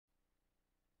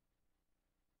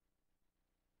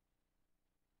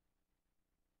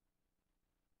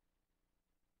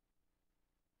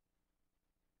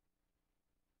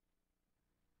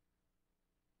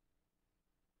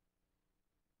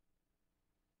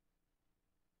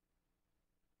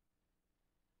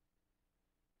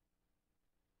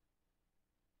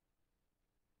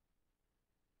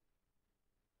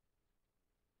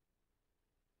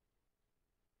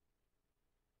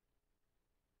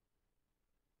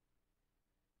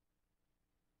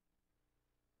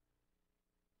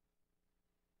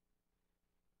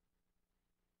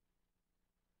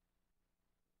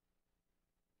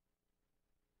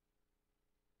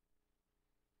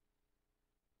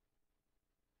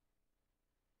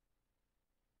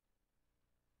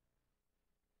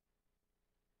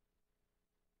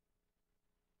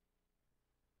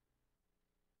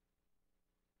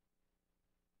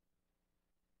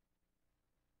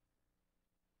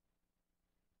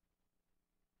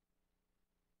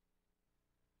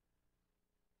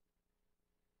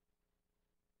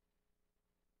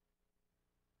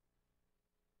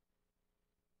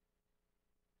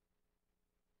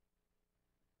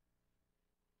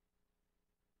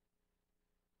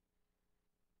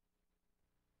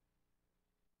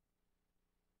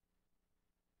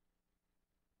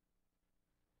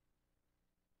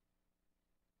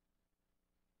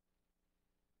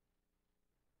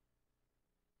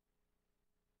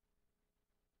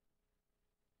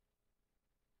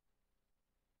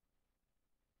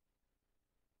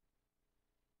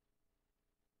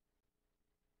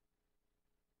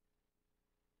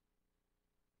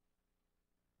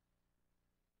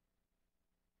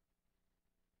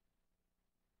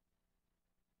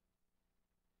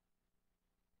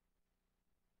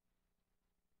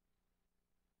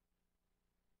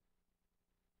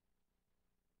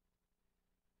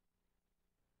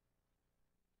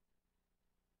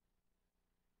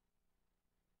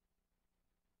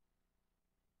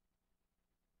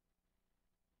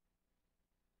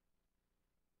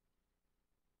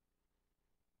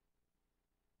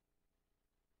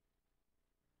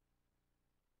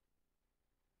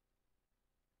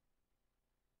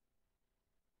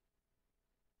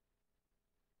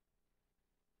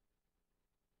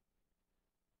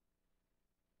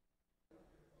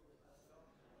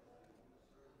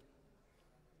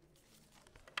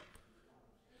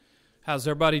How's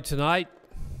everybody tonight?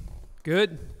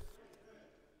 Good?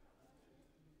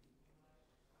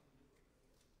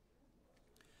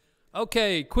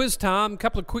 Okay, quiz time. A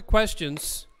couple of quick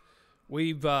questions.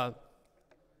 We've been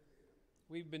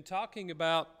talking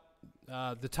about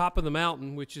the top of the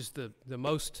mountain, which is the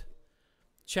most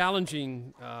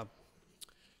challenging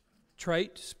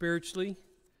trait spiritually,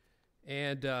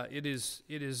 and it is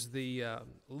the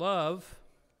love.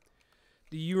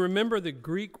 Do you remember the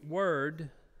Greek word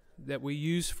that we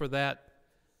use for that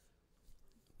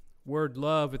word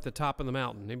love at the top of the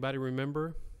mountain? Anybody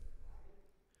remember?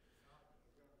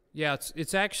 Yeah,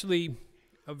 it's actually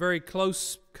a very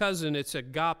close cousin. It's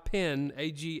agapen,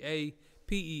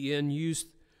 A-G-A-P-E-N, used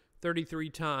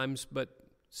 33 times, but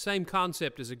same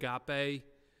concept as agape.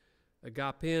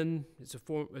 Agapen, it's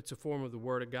a form of the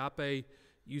word agape,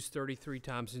 used 33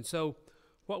 times. And so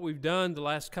what we've done the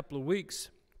last couple of weeks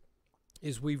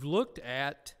is we've looked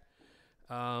at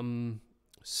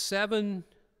 7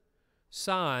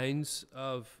 signs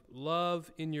of love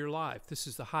in your life. This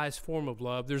is the highest form of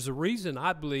love. There's a reason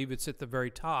I believe it's at the very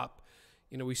top.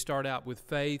 You know, we start out with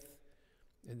faith,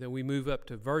 and then we move up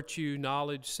to virtue,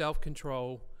 knowledge,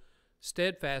 self-control,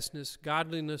 steadfastness,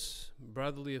 godliness,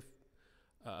 brotherly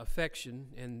affection,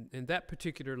 and that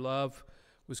particular love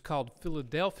was called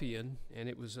Philadelphian, and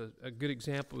it was a good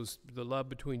example was the love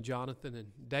between Jonathan and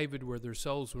David, where their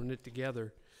souls were knit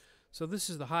together. So this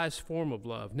is the highest form of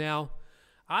love. Now,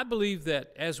 I believe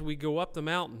that as we go up the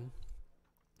mountain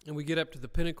and we get up to the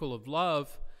pinnacle of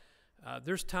love,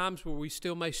 there's times where we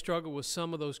still may struggle with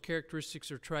some of those characteristics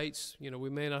or traits. You know, we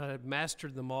may not have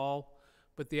mastered them all,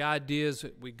 but the idea is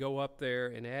that we go up there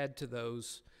and add to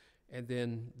those, and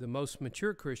then the most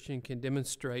mature Christian can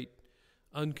demonstrate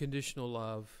unconditional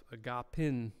love,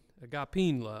 agape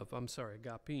love.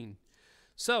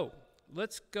 So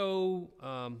let's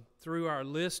go through our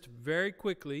list very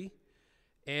quickly,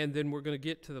 and then we're going to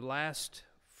get to the last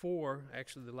 4,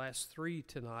 actually the last 3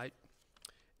 tonight,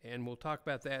 and we'll talk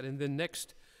about that. And then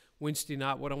next Wednesday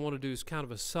night, what I want to do is kind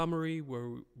of a summary where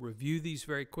we review these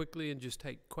very quickly and just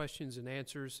take questions and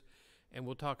answers, and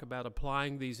we'll talk about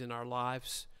applying these in our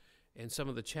lives and some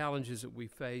of the challenges that we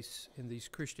face in these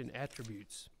Christian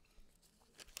attributes.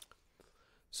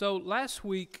 So last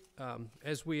week,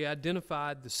 as we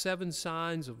identified the 7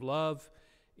 signs of love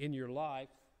in your life,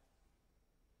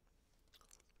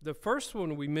 the first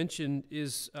one we mentioned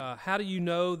is how do you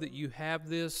know that you have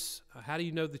this? How do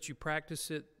you know that you practice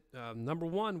it? Number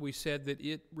 1, we said that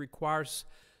it requires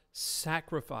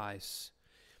sacrifice.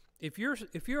 If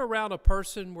you're around a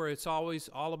person where it's always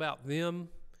all about them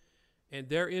and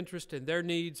their interest and their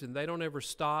needs, and they don't ever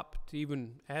stop to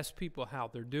even ask people how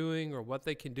they're doing or what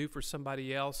they can do for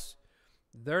somebody else,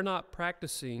 they're not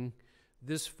practicing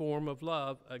this form of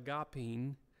love,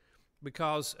 agapine,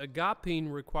 because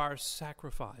agapine requires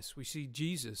sacrifice. We see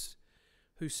Jesus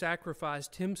who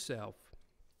sacrificed himself.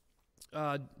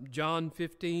 John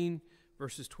 15,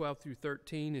 verses 12 through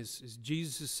 13 is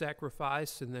Jesus'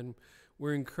 sacrifice, and then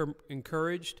we're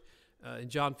encouraged. In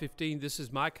John 15, this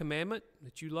is my commandment,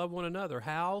 that you love one another.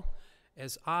 How?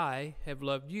 As I have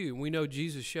loved you. We know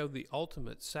Jesus showed the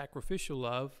ultimate sacrificial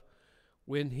love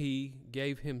when he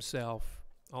gave himself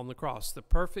on the cross. The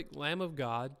perfect Lamb of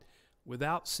God,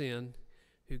 without sin,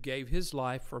 who gave his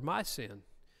life for my sin.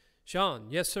 Sean,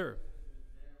 yes, sir.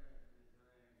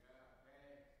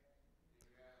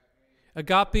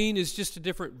 Agapine is just a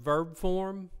different verb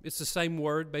form. It's the same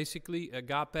word, basically.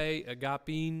 Agape,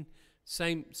 agapine.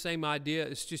 Same idea.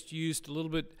 It's just used a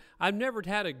little bit. I've never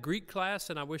had a Greek class,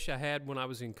 and I wish I had when I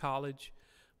was in college,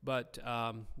 but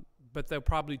they'll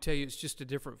probably tell you it's just a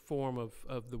different form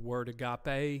of the word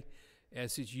agape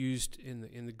as it's used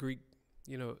in the Greek.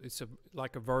 You know, it's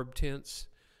like a verb tense,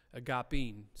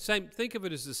 agapine. Think of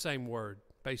it as the same word,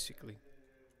 basically.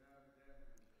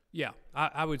 Yeah,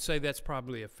 I would say that's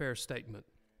probably a fair statement.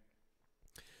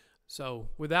 So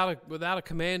without a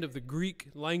command of the Greek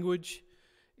language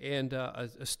and a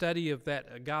study of that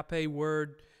agape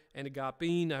word and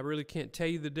agapine, I really can't tell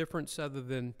you the difference other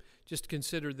than just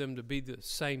consider them to be the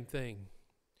same thing.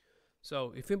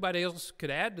 So if anybody else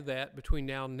could add to that between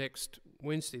now and next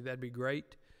Wednesday, that'd be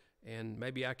great. And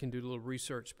maybe I can do a little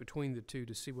research between the two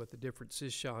to see what the difference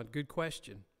is, Sean. Good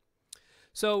question.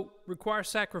 So require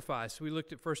sacrifice. We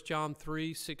looked at 1 John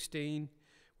 3:16,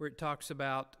 where it talks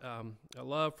about a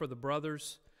love for the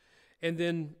brothers. And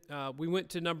then we went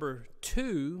to number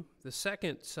 2, the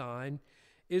second sign,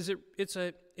 it's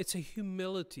a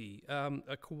humility,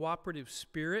 a cooperative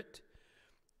spirit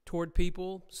toward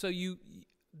people. So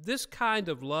this kind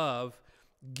of love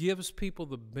gives people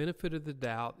the benefit of the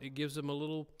doubt. It gives them a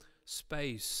little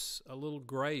space, a little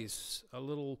grace, a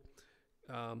little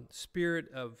spirit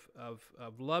of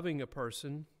loving a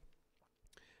person.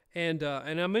 And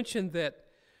I mentioned that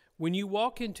when you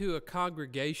walk into a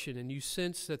congregation and you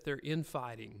sense that they're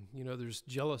infighting, there's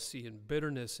jealousy and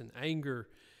bitterness and anger,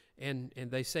 and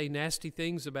they say nasty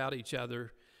things about each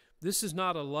other, this is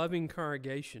not a loving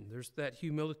congregation. That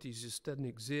humility just doesn't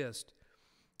exist.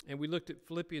 And we looked at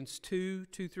Philippians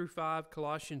 2:2-5,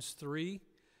 Colossians 3,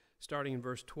 starting in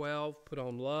verse 12, put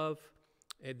on love.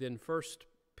 And then 1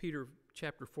 Peter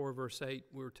chapter 4, verse 8,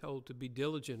 we're told to be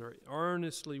diligent or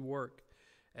earnestly work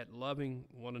at loving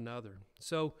one another.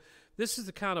 So this is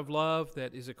the kind of love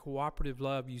that is a cooperative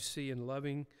love you see in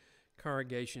loving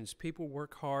congregations. People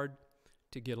work hard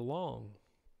to get along.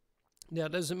 Now,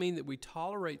 it doesn't mean that we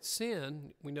tolerate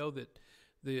sin. We know that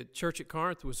the church at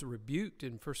Corinth was rebuked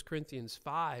in 1 Corinthians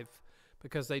 5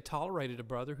 because they tolerated a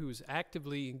brother who was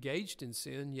actively engaged in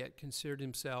sin, yet considered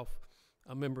himself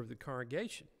a member of the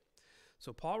congregation.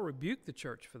 So Paul rebuked the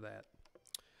church for that.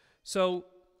 So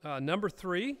number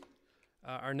 3,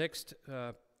 our next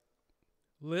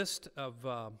list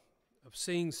of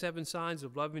seeing 7 signs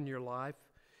of love in your life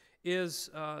is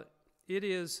it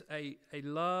is a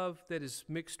love that is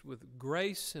mixed with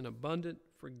grace and abundant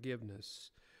forgiveness.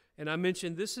 And I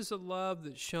mentioned this is a love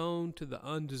that's shown to the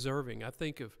undeserving. I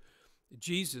think of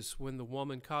Jesus when the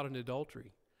woman caught in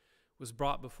adultery was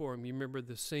brought before him. You remember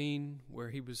the scene where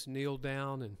he was kneeled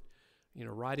down and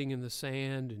writing in the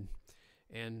sand,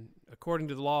 and according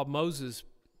to the law of Moses,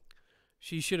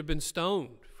 she should have been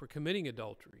stoned for committing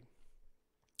adultery.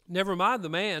 Never mind the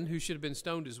man who should have been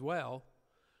stoned as well.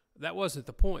 That wasn't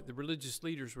the point. The religious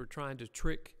leaders were trying to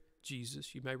trick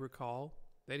Jesus, you may recall.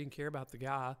 They didn't care about the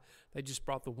guy. They just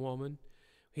brought the woman.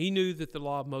 He knew that the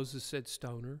law of Moses said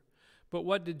stone her. But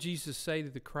what did Jesus say to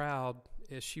the crowd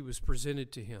as she was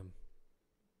presented to him?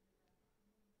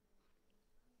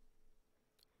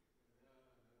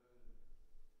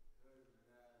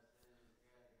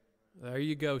 There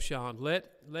you go, Sean.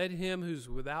 Let him who's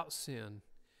without sin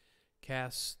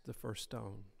cast the first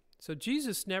stone. So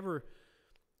Jesus never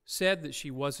said that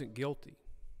she wasn't guilty.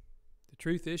 The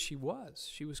truth is she was.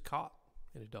 She was caught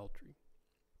in adultery,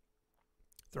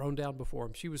 thrown down before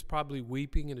him. She was probably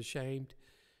weeping and ashamed,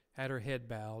 had her head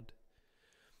bowed.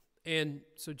 And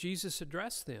so Jesus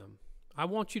addressed them. I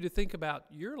want you to think about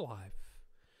your life.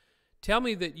 Tell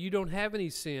me that you don't have any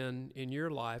sin in your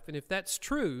life, and if that's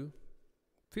true,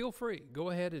 feel free. Go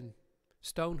ahead and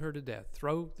stone her to death.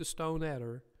 Throw the stone at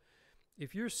her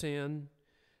if your sin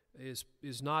is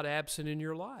not absent in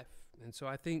your life. And so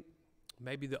I think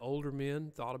maybe the older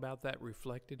men thought about that,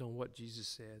 reflected on what Jesus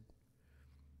said,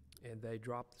 and they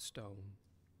dropped the stone.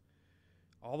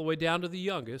 All the way down to the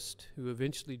youngest, who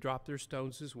eventually dropped their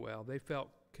stones as well. They felt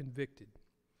convicted.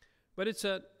 But it's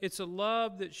a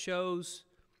love that shows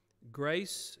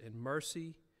grace and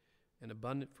mercy and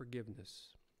abundant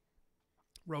forgiveness.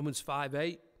 Romans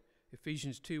 5:8,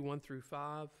 Ephesians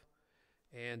 2:1-5,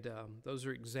 and those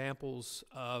are examples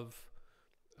of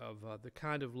the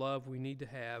kind of love we need to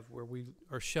have, where we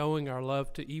are showing our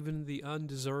love to even the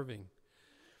undeserving.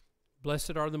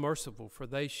 Blessed are the merciful, for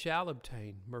they shall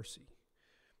obtain mercy.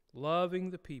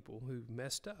 Loving the people who've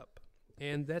messed up.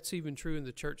 And that's even true in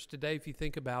the church today. If you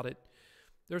think about it,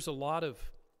 there's a lot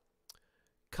of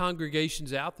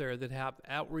congregations out there that have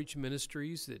outreach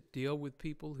ministries that deal with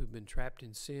people who've been trapped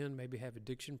in sin, maybe have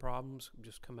addiction problems,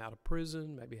 just come out of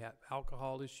prison, maybe have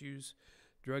alcohol issues,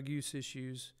 drug use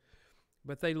issues.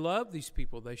 But they love these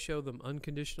people. They show them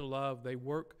unconditional love. They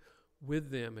work with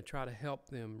them and try to help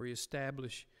them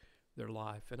reestablish their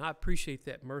life. And I appreciate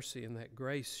that mercy and that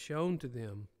grace shown to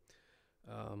them,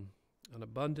 an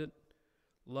abundant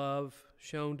love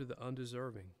shown to the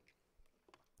undeserving.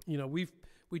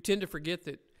 We tend to forget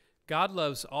that God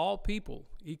loves all people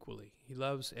equally. He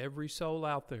loves every soul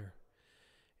out there,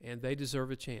 and they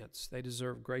deserve a chance. They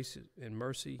deserve grace and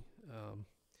mercy.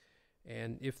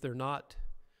 And if they're not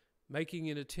making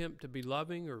an attempt to be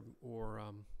loving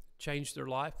or change their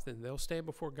life, then they'll stand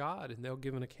before God and they'll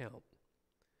give an account.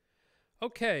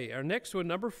 Okay, our next one,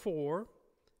 number 4,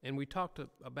 and we talked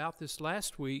about this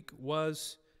last week,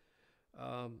 was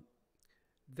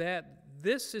that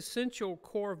this essential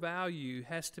core value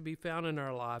has to be found in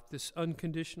our life, this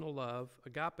unconditional love,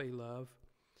 agape love.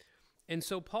 And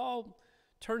so Paul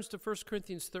turns to 1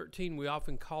 Corinthians 13. We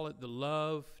often call it the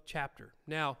love chapter.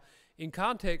 Now, in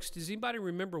context, does anybody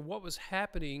remember what was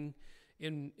happening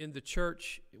in the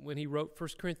church when he wrote 1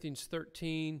 Corinthians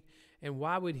 13, and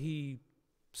why would he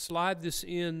slide this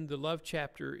in, the love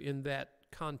chapter, in that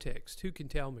context? Who can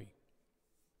tell me?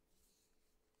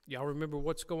 Y'all remember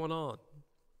what's going on?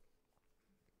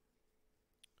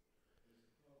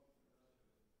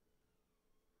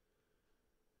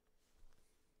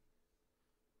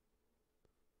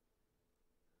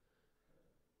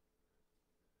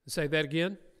 Say that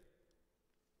again.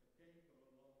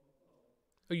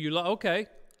 Oh, okay.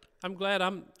 I'm glad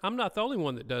I'm not the only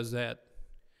one that does that.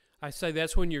 I say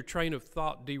that's when your train of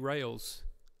thought derails.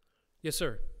 Yes,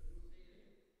 sir.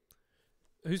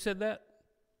 Who said that?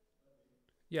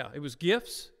 Yeah, it was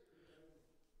gifts.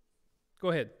 Go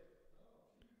ahead.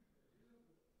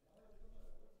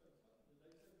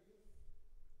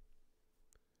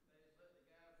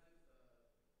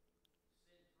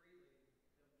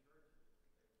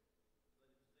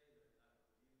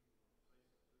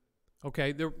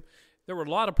 Okay, there were a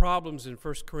lot of problems in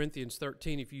 1 Corinthians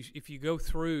 13. If you go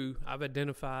through, I've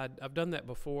done that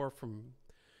before from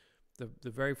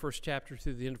the very first chapter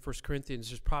through the end of 1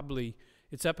 Corinthians.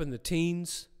 It's up in the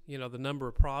teens, the number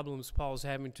of problems Paul's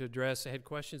having to address. They had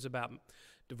questions about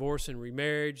divorce and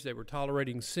remarriage. They were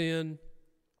tolerating sin.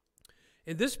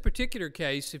 In this particular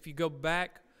case, if you go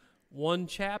back one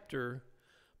chapter,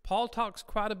 Paul talks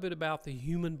quite a bit about the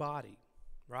human body,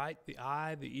 right? The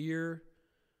eye, the ear,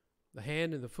 the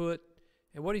hand and the foot.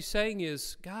 And what he's saying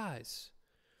is, guys,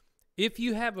 if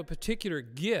you have a particular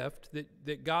gift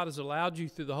that God has allowed you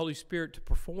through the Holy Spirit to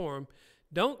perform,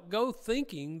 don't go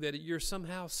thinking that you're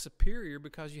somehow superior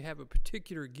because you have a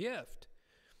particular gift.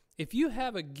 If you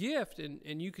have a gift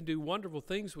and you can do wonderful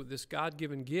things with this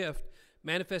God-given gift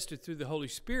manifested through the Holy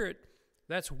Spirit,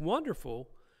 that's wonderful,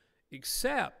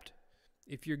 except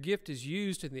if your gift is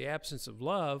used in the absence of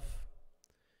love,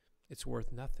 it's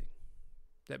worth nothing.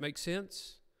 That makes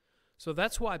sense? So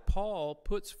that's why Paul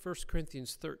puts 1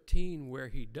 Corinthians 13 where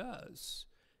he does.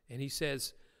 And he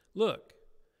says, look,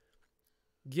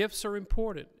 gifts are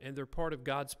important and they're part of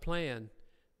God's plan,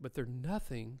 but they're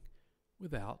nothing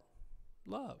without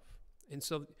love. And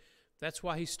so that's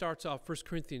why he starts off 1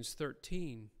 Corinthians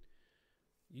 13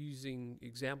 using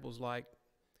examples like,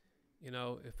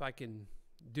 if I can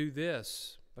do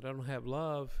this, but I don't have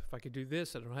love, if I can do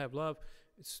this, I don't have love,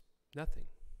 it's nothing.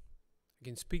 I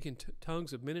can speak in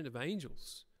tongues of men and of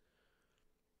angels,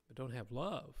 but don't have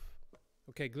love.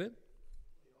 Okay, Glenn?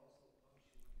 They also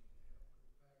function,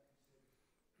 in fact, he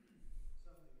said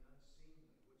something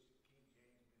unseemly, which is King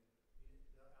James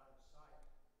meant the out of sight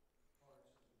parts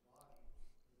of the body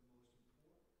are the most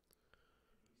important.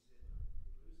 And he said, you're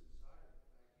losing sight of the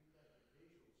fact you've got the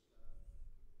visual stuff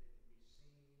that can be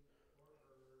seen or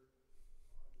heard are the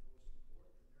most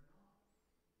important, and they're not.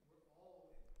 We're all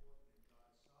important in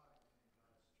God's sight and in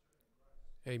God's church in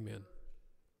Christ. Amen.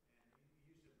 And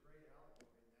he used a great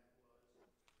allegory, and that was the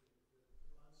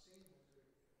unseemly.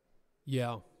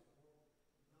 Yeah.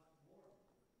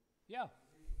 Yeah.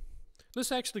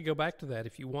 Let's actually go back to that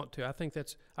if you want to.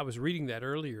 I was reading that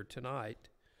earlier tonight.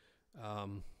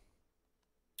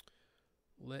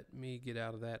 Let me get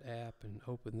out of that app and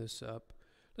open this up.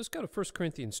 Let's go to 1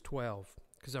 Corinthians 12,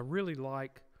 because I really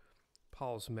like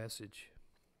Paul's message.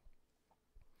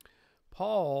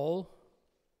 Paul,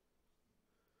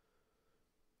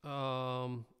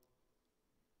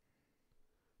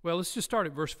 let's just start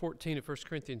at verse 14 of 1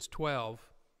 Corinthians 12,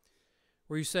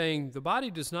 where he's saying, the body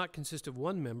does not consist of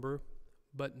one member,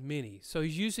 but many. So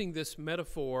he's using this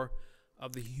metaphor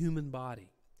of the human body.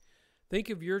 Think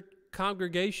of your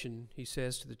congregation, he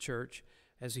says to the church,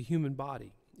 as a human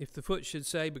body. If the foot should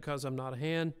say, because I'm not a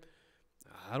hand,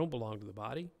 I don't belong to the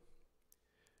body.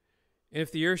 And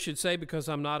if the ear should say, because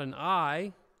I'm not an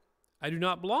eye, I do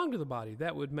not belong to the body,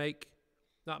 that would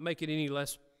not make it any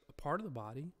less a part of the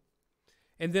body.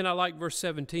 And then I like verse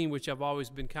 17, which I've always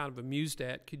been kind of amused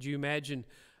at. Could you imagine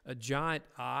a giant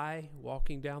eye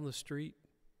walking down the street?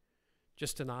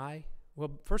 Just an eye?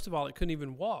 Well, first of all, it couldn't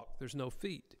even walk. There's no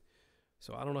feet.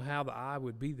 So I don't know how the eye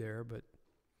would be there, but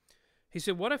he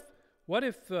said, what if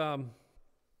the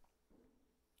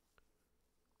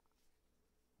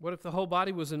whole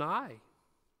body was an eye?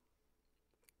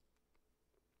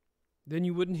 Then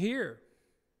you wouldn't hear.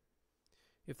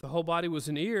 If the whole body was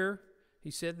an ear,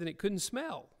 he said, then it couldn't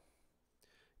smell.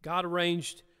 God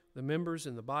arranged the members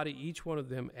in the body, each one of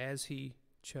them as he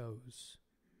chose.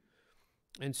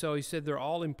 And so he said they're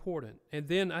all important. And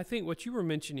then I think what you were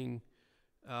mentioning,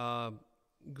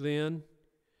 Glenn,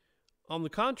 on the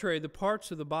contrary, the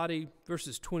parts of the body,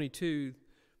 verses 22,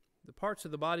 the parts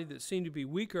of the body that seem to be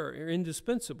weaker are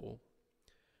indispensable.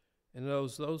 And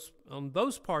on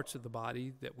those parts of the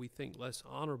body that we think less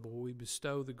honorable, we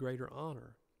bestow the greater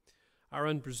honor. Our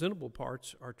unpresentable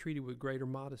parts are treated with greater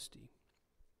modesty.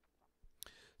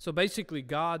 So basically,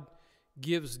 God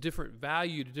gives different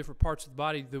value to different parts of the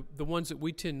body. The ones that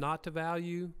we tend not to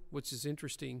value, which is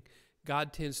interesting,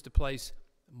 God tends to place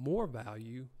more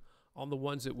value on the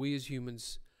ones that we as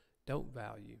humans don't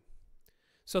value.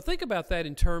 So think about that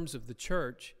in terms of the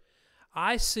church.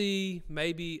 I see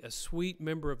maybe a sweet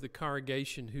member of the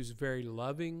congregation who's very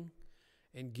loving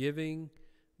and giving,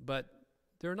 but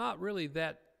they're not really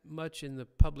that much in the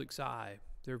public's eye.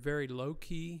 They're very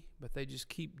low-key, but they just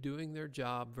keep doing their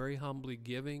job, very humbly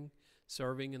giving,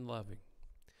 serving, and loving.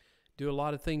 Do a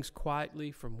lot of things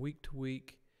quietly from week to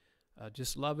week,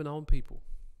 just loving on people.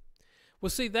 Well,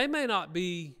 see, they may not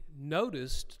be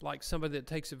noticed like somebody that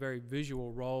takes a very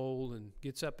visual role and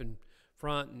gets up in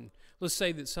front. And let's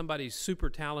say that somebody's super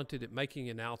talented at making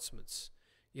announcements.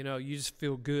 You know, you just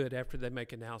feel good after they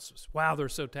make announcements. Wow, they're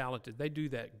so talented. They do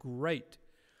that great.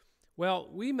 Well,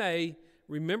 we may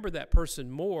remember that person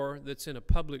more that's in a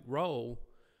public role,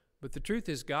 but the truth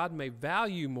is God may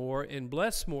value more and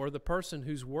bless more the person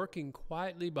who's working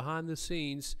quietly behind the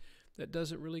scenes that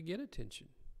doesn't really get attention,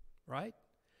 right?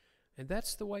 And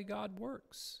that's the way God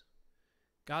works.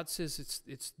 God says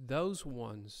it's those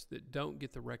ones that don't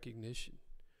get the recognition,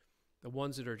 the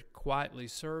ones that are quietly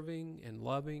serving and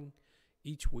loving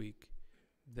each week,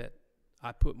 that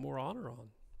I put more honor on.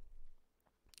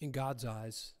 In God's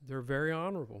eyes, they're very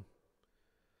honorable.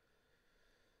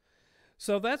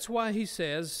 So that's why he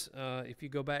says, if you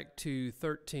go back to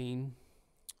 13,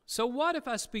 so what if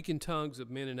I speak in tongues of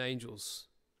men and angels,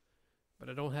 but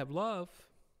I don't have love?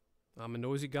 I'm a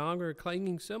noisy gong or a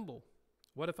clanging cymbal.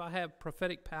 What if I have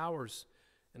prophetic powers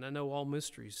and I know all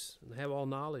mysteries and have all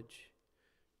knowledge?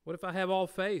 What if I have all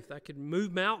faith? I could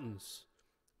move mountains.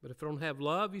 But if I don't have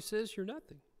love, he says, you're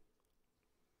nothing.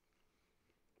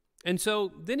 And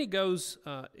so then he goes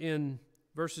in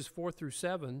verses 4 through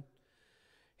 7,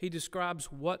 he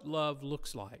describes what love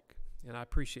looks like. And I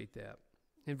appreciate that.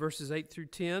 In verses 8 through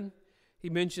 10, he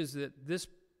mentions that this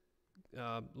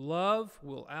love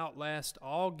will outlast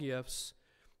all gifts,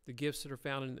 the gifts that are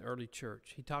found in the early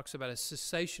church. He talks about a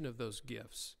cessation of those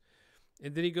gifts.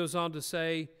 And then he goes on to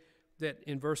say that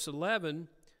in verse 11,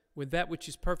 when that which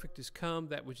is perfect is come,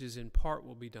 that which is in part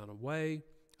will be done away.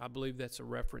 I believe that's a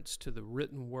reference to the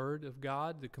written word of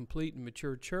God, the complete and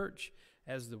mature church,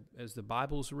 as the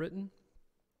Bible's written.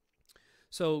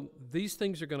 So these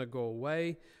things are going to go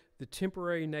away, the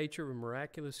temporary nature of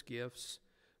miraculous gifts.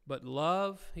 But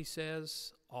love, he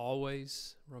says,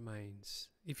 always remains.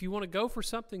 If you want to go for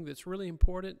something that's really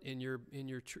important in your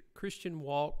Christian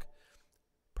walk,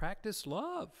 practice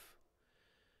love.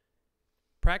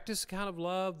 Practice the kind of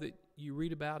love that you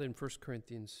read about in 1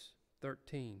 Corinthians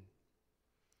 13.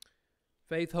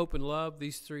 Faith, hope, and love,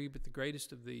 these three, but the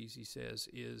greatest of these, he says,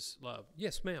 is love.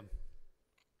 Yes, ma'am.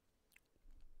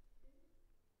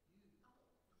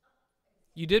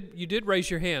 You did raise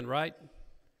your hand, right?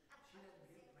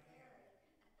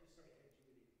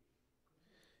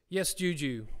 Yes,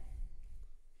 Juju. I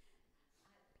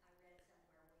read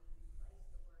somewhere where you replace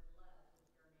the word love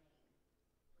with your name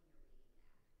when you're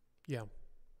reading that. Yeah. Like,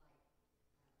 Tom is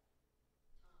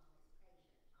patient, Tom is kind,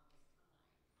 Tom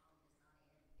is not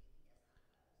envy, he does not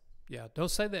boast. Yeah,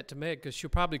 don't say that to Meg because she'll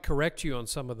probably correct you on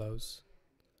some of those.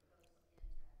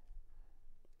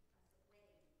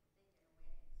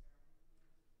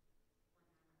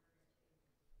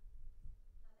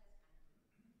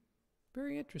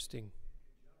 Very interesting.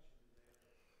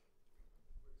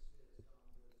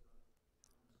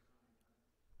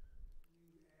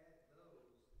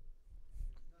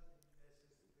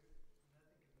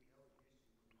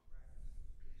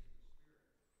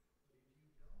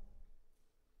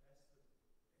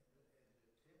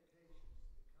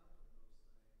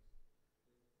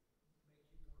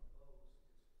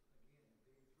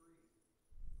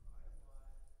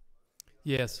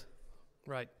 Yes,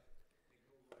 right.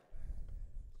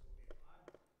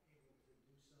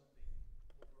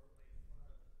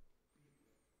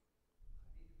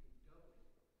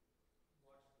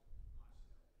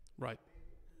 Right.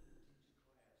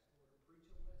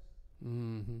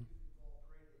 Mm-hmm.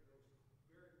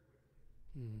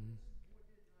 Mm-hmm.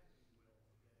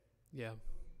 Yeah.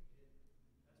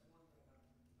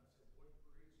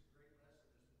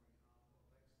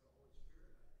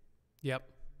 Yep.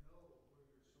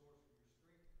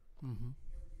 Mm-hmm.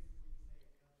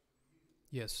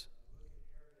 Yes.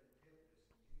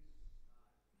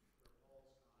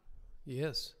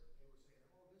 Yes.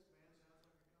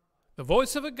 The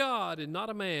voice of a God and not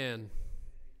a man.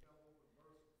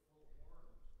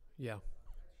 Yeah.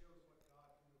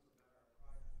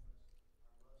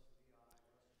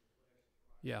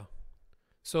 Yeah.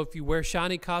 So if you wear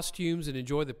shiny costumes and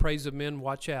enjoy the praise of men,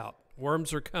 watch out.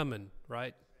 Worms are coming,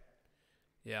 right?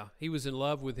 Yeah. He was in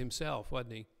love with himself,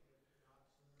 wasn't he?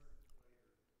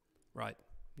 Right.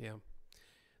 Yeah.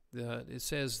 It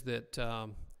says that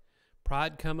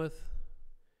pride cometh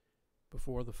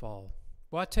before the fall.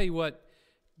 Well, I tell you what,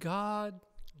 God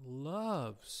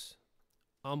loves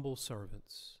humble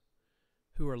servants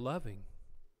who are loving.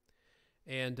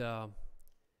 And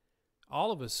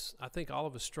all of us, I think all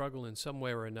of us struggle in some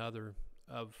way or another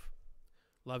of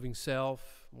loving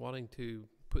self, wanting to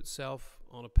put self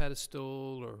on a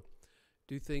pedestal or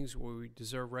do things where we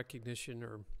deserve recognition,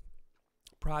 or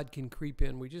pride can creep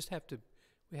in. We have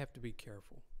to be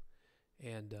careful.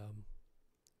 And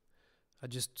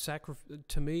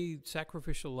to me,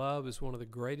 sacrificial love is one of the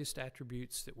greatest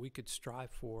attributes that we could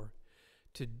strive for,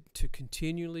 to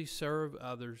continually serve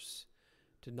others,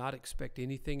 to not expect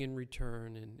anything in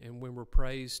return, and when we're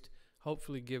praised,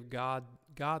 hopefully give God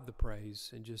the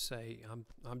praise, and just say,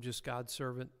 I'm just God's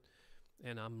servant,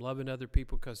 and I'm loving other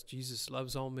people because Jesus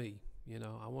loves on me.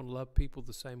 I want to love people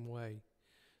the same way.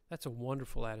 That's a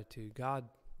wonderful attitude. God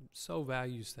so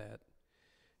values that,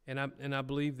 and I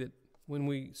believe that when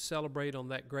we celebrate on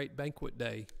that great banquet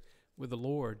day with the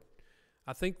Lord,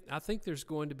 I think there's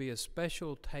going to be a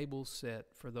special table set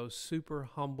for those super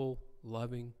humble,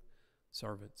 loving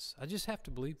servants. I just have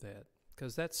to believe that,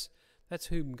 because that's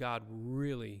whom God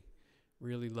really,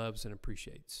 really loves and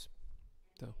appreciates.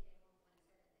 So,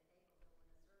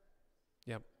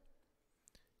 yep,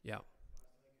 yeah,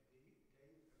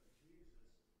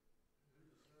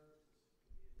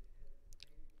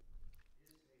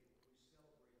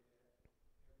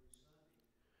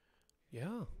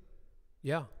 yeah,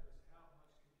 yeah.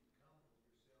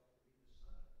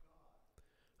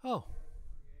 Oh,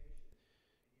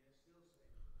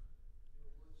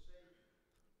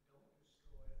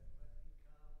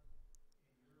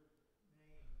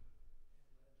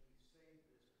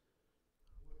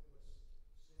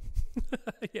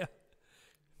 yeah,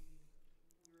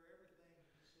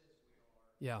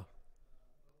 yeah,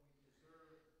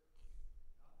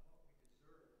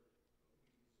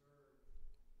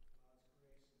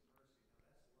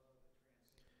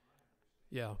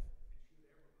 yeah.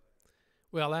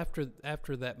 Well, after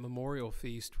that memorial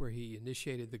feast where he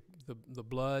initiated the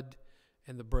blood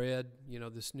and the bread,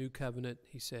 this new covenant,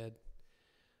 he said,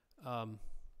 I'm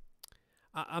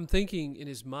thinking in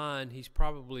his mind, he's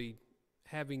probably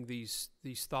having these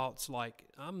thoughts like,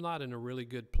 I'm not in a really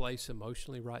good place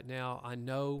emotionally right now. I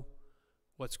know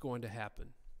what's going to happen.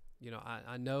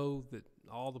 I know that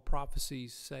all the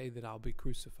prophecies say that I'll be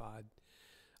crucified.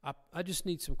 I just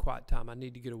need some quiet time. I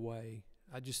need to get away.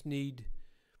 I just need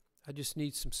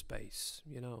some space,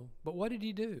 But what did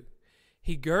he do?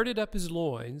 He girded up his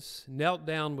loins, knelt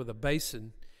down with a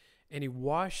basin, and he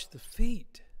washed the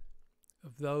feet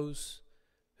of those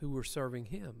who were serving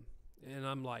him. And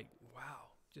I'm like,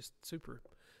 wow, just super.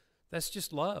 That's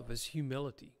just love, is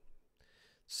humility.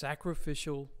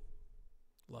 Sacrificial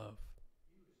love.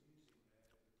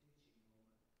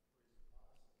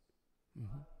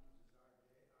 Mm-hmm.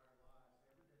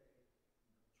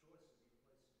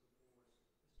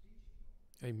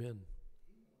 Amen.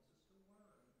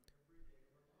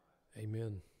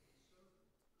 Amen.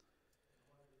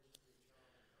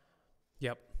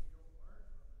 Yep.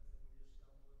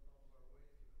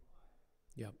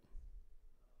 Yep.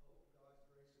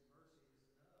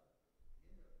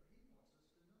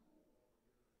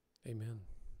 Amen.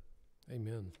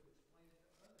 Amen.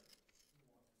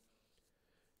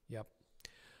 Yep.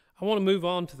 I want to move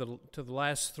on to the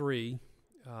last three.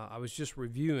 I was just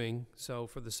reviewing, so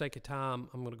for the sake of time,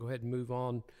 I'm going to go ahead and move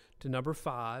on to number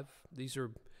 5. These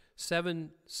are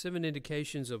seven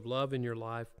indications of love in your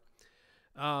life.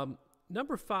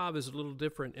 Number 5 is a little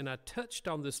different, and I touched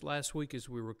on this last week as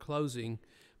we were closing,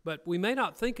 but we may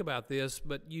not think about this,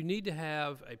 but you need to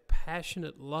have a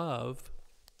passionate love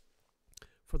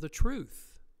for the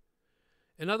truth.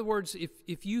 In other words,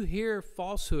 if you hear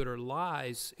falsehood or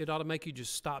lies, it ought to make you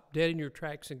just stop dead in your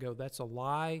tracks and go, that's a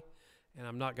lie, and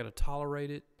I'm not going to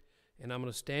tolerate it, and I'm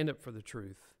going to stand up for the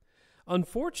truth.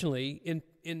 Unfortunately,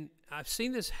 I've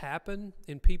seen this happen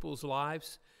in people's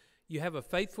lives. You have a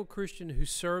faithful Christian who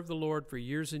served the Lord for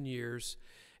years and years,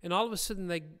 and all of a sudden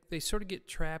they sort of get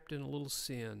trapped in a little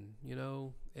sin,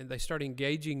 and they start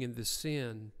engaging in this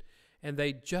sin, and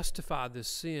they justify this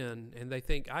sin, and they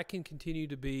think, I can continue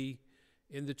to be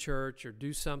in the church or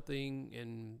do something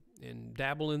and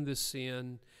dabble in this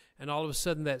sin, and all of a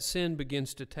sudden that sin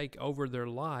begins to take over their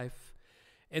life,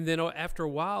 and then after a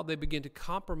while they begin to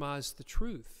compromise the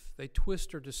truth. They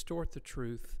twist or distort the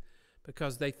truth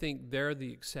because they think they're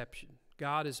the exception.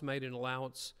 God has made an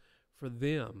allowance for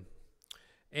them,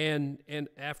 and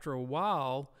after a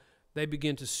while they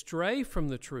begin to stray from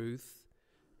the truth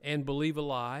and believe a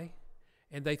lie,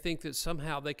 and they think that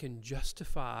somehow they can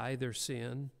justify their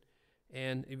sin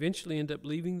and eventually end up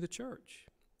leaving the church.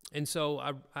 And so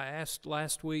I asked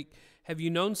last week, have you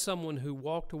known someone who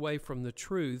walked away from the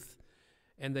truth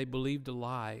and they believed a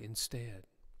lie instead?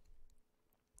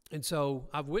 And so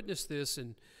I've witnessed this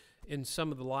in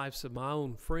some of the lives of my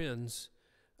own friends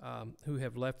who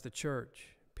have left the church,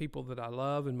 people that I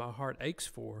love and my heart aches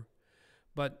for,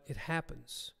 but it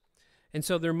happens. And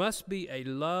so there must be a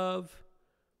love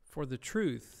for the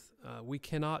truth. We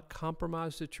cannot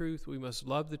compromise the truth. We must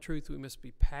love the truth. We must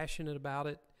be passionate about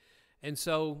it. And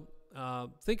so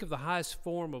think of the highest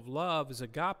form of love as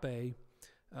agape.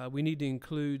 We need to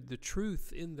include the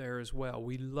truth in there as well.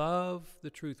 We love the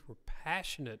truth. We're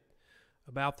passionate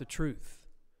about the truth.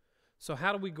 So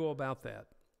how do we go about that?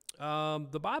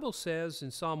 The Bible says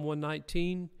in Psalm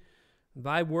 119,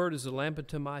 "Thy word is a lamp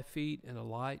unto my feet and a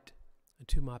light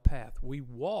unto my path." We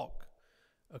walk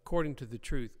according to the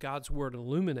truth. God's word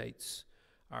illuminates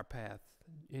our path.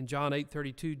 In John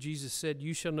 8:32, Jesus said,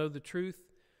 "You shall know the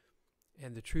truth,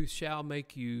 and the truth shall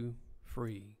make you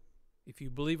free." If you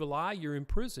believe a lie, you're in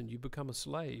prison. You become a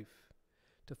slave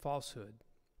to falsehood.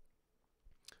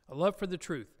 A love for the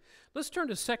truth. Let's turn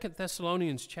to 2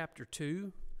 Thessalonians chapter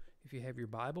 2, if you have your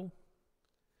Bible.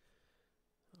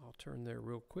 I'll turn there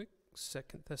real quick.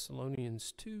 2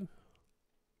 Thessalonians 2.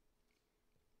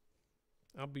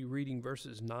 I'll be reading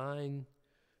verses 9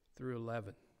 through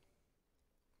 11.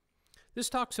 This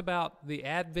talks about the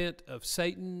advent of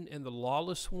Satan and the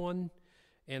lawless one,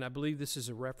 and I believe this is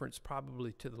a reference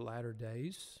probably to the latter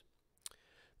days.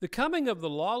 "The coming of the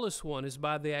lawless one is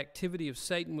by the activity of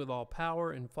Satan with all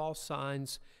power and false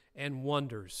signs and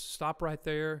wonders." Stop right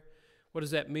there. What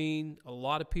does that mean? A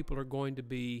lot of people are going to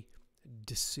be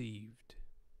deceived.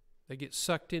 They get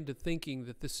sucked into thinking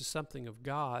that this is something of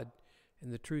God,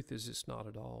 and the truth is it's not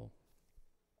at all.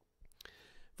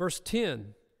 Verse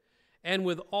 10, "And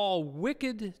with all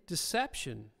wicked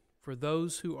deception for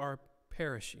those who are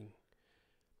perishing."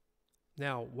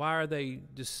 Now, why are they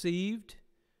deceived?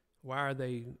 Why are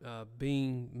they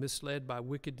being misled by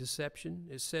wicked deception?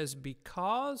 It says,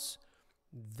 because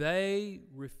they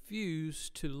refuse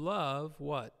to love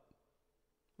what?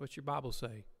 What's your Bible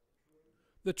say?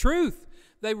 The truth.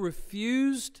 They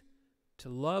refused to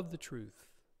love the truth.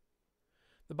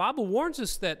 The Bible warns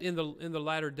us that in the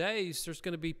latter days, there's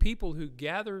going to be people who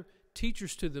gather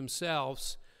teachers to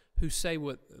themselves who say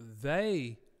what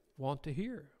they want to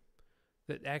hear,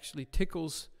 that actually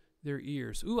tickles their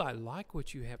ears. Ooh, I like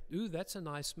what you have. Ooh, that's a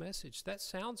nice message. That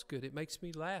sounds good. It makes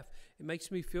me laugh. It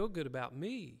makes me feel good about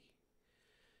me.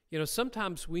 You know,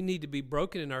 sometimes we need to be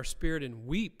broken in our spirit and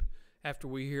weep after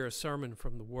we hear a sermon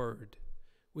from the Word.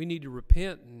 We need to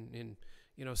repent and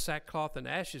sackcloth and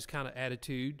ashes kind of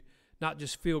attitude, not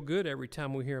just feel good every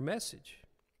time we hear a message.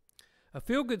 A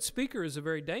feel-good speaker is a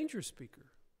very dangerous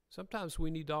speaker. Sometimes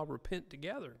we need to all repent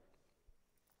together.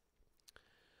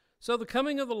 So the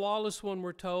coming of the lawless one,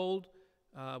 we're told,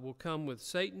 will come with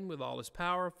Satan, with all his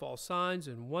power, false signs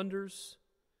and wonders.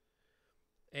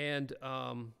 And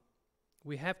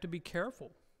we have to be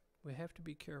careful. We have to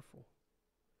be careful.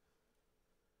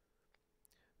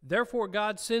 Therefore,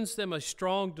 God sends them a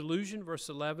strong delusion, verse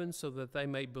 11, so that they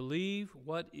may believe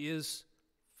what is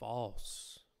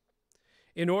false,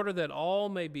 in order that all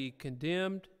may be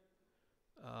condemned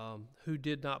who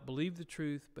did not believe the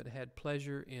truth, but had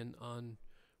pleasure in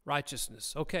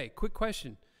unrighteousness. Okay, quick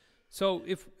question. So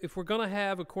if we're going to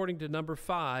have, according to number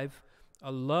 5,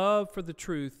 a love for the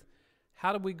truth,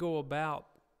 how do we go about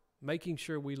making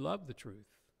sure we love the truth?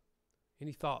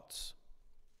 Any thoughts?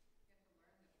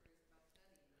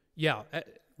 Yeah,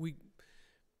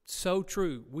 so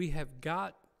true. We have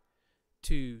got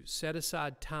to set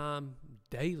aside time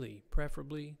daily,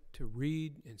 preferably, to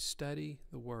read and study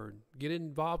the Word. Get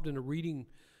involved in a reading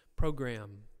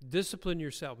program. Discipline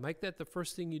yourself. Make that the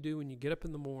first thing you do when you get up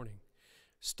in the morning.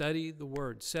 Study the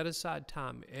Word. Set aside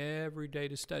time every day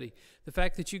to study. The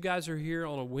fact that you guys are here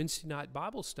on a Wednesday night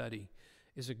Bible study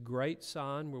is a great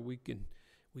sign where we can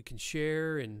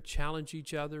share and challenge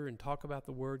each other and talk about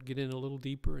the Word, get in a little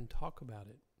deeper and talk about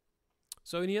it.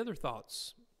 So any other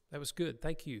thoughts? That was good.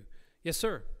 Thank you. Yes,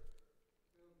 sir.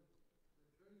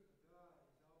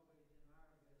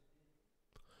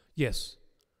 Yes.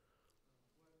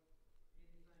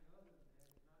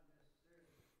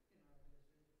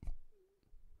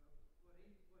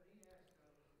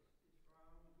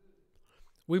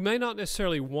 We may not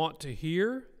necessarily want to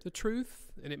hear the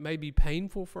truth, and it may be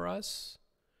painful for us.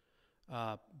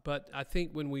 But I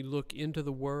think when we look into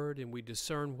the Word and we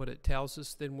discern what it tells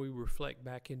us, then we reflect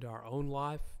back into our own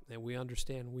life and we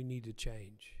understand we need to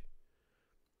change.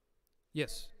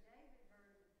 Yes?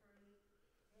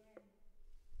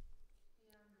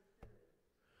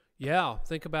 Yeah,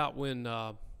 think about when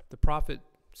the prophet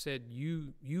said,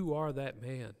 you are that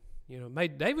man.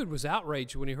 David was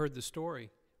outraged when he heard the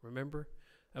story, remember?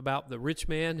 About the rich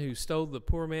man who stole the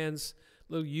poor man's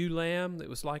little ewe lamb that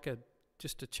was like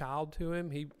just a child to him.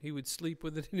 He would sleep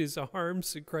with it in his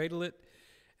arms and cradle it,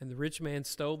 and the rich man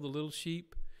stole the little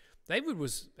sheep. David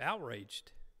was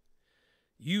outraged.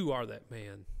 You are that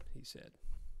man, he said.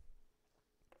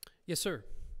 Yes, sir.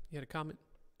 You had a comment?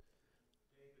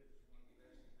 David is one of the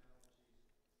best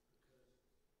analogies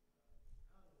because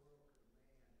how in the world could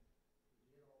a man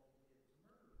who did all he did was a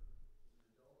murderer, was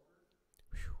an adulterer,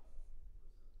 Whew.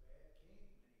 was a bad king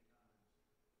many times,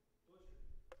 butchered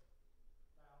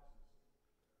thousands of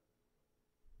opponents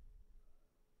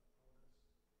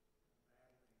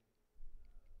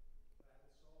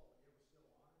battled Saul, but yet was still honorable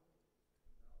without fall.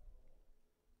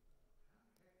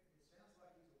 How, it sounds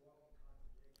like he's a walking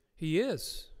contradiction. He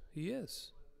is. He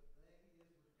is. But the thing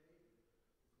is with David is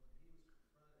when he was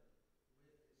confronted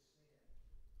with his sin, he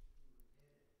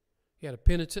repented. He had a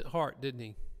penitent heart, didn't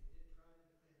he? He didn't try to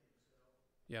defend himself.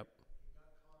 Yep. He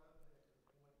got caught up in it to the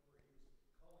point where he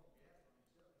was calling death on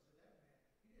himself. He said, that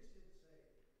man, he just didn't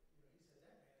say, he said,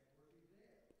 that man's worthy of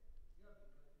death. He ought to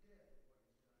be put to death for what he's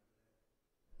done to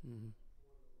that Mm-hmm.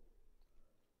 poor little owner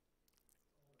of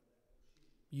that little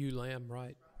sheep. Ewe lamb,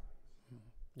 right? Right.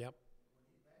 Yep. When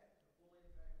he the full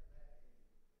impact of that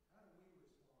hit him, how do we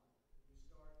respond? Do we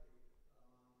start the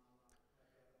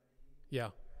like Adam and Eve, Yeah.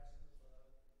 passing the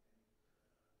buck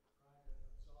and trying to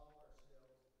absolve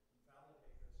ourselves,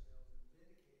 validate ourselves, and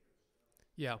vindicate ourselves?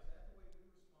 Yeah. Is that the way we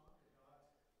respond to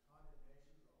God's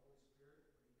condemnation of the Holy Spirit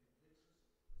when He convicts us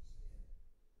of sin?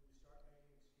 Do we start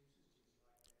making excuses just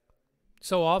like Adam and Eve?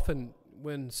 So often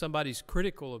when somebody's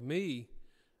critical of me,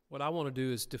 what I want to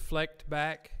do is deflect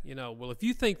back, well, if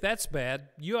you think that's bad,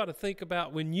 you ought to think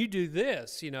about when you do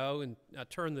this, and I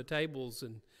turn the tables.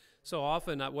 And so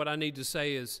often what I need to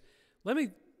say is, let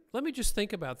me just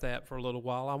think about that for a little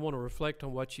while. I want to reflect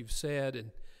on what you've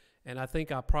said, and I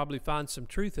think I'll probably find some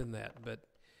truth in that. But,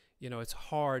 it's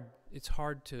hard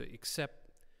to accept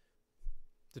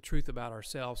the truth about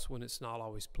ourselves when it's not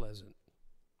always pleasant.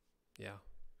 Yeah.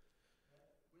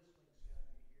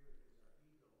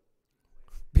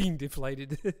 Being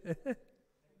deflated.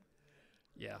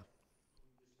 Yeah.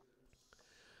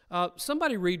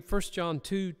 Somebody read 1 John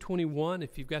 2:21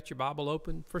 if you've got your Bible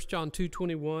open. 1 John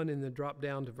 2:21 and then drop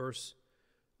down to verse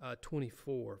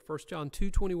 24. 1 John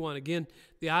 2:21. Again,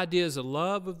 the idea is a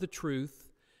love of the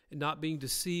truth and not being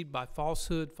deceived by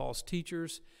falsehood, false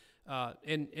teachers.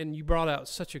 And you brought out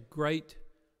such a great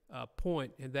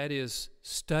point, and that is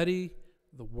study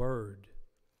the Word.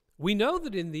 We know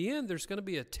that in the end there's going to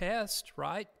be a test,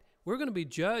 right? We're going to be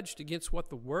judged against what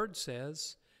the Word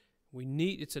says.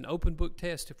 It's an open book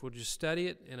test if we'll just study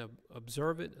it and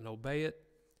observe it and obey it.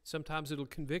 Sometimes it'll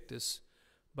convict us,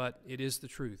 but it is the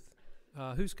truth.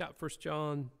 Who's got 1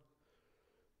 John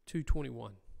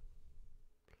 2:21?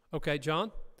 Okay,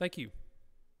 John, thank you.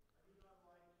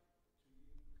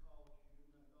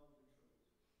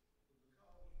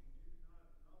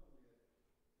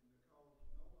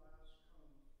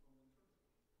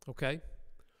 Okay,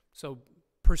 so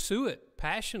pursue it,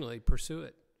 passionately pursue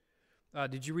it.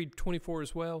 Did you read 24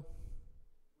 as well? 24?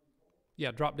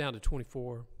 Yeah, drop down to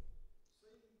 24. See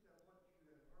that what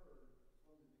you have heard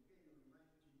from the beginning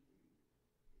remains in you.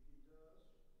 If it does,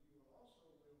 you will also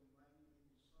remain in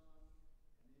the Son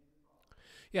and in the Father.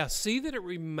 Yeah, see that it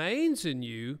remains in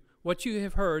you, what you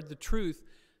have heard, the truth.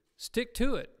 Stick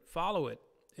to it, follow it,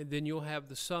 and then you'll have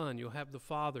the Son, you'll have the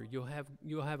Father, you'll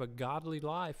have a godly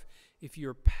life if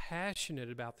you're passionate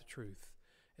about the truth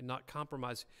and not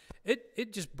compromise.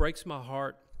 It just breaks my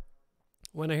heart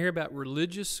when I hear about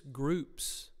religious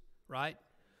groups, right?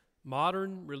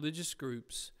 Modern religious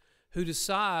groups who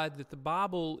decide that the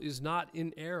Bible is not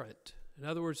inerrant. In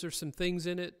other words, there's some things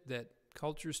in it that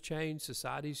culture's changed,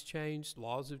 society's changed,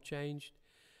 laws have changed.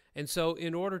 And so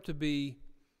in order to be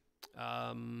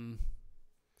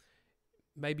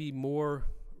maybe more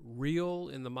real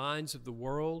in the minds of the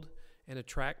world and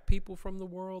attract people from the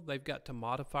world, they've got to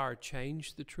modify or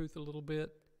change the truth a little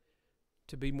bit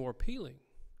to be more appealing.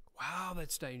 Wow,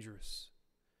 that's dangerous.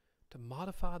 To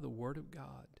modify the Word of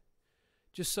God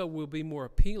just so we'll be more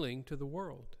appealing to the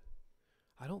world.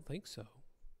 I don't think so.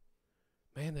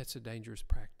 Man, that's a dangerous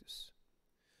practice.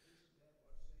 Isn't that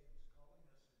what Satan's calling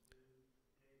us to do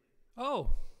daily?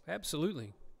 Oh,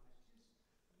 absolutely.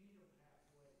 Just meet them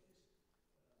halfway. Just,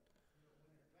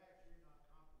 when in fact you're not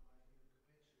compromising, you're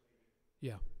capitulating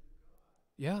Yeah. to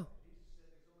God. Yeah. Jesus said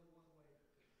there's only one way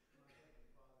to my Heavenly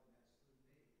Father, and that's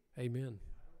through me. Amen.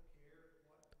 I don't care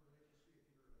what religious, if you're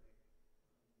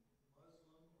a Muslim or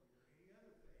you're any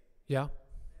other faith. Yeah.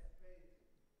 That faith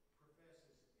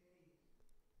professes any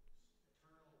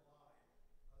eternal life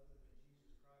other than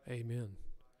Jesus Christ. Amen.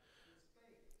 It's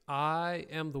faith. I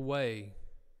am the way,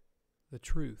 the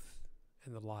truth,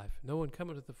 and the life. No one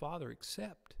cometh to the Father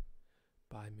except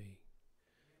by me.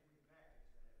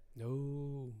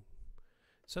 No.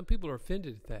 Some people are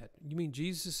offended at that. You mean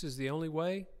Jesus is the only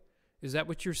way? Is that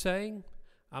what you're saying?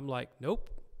 I'm like, nope.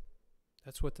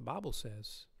 That's what the Bible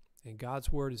says. And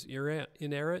God's word is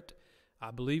inerrant.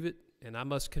 I believe it, and I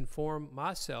must conform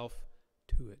myself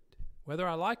to it, whether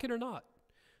I like it or not.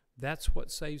 That's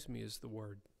what saves me, is the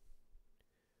word.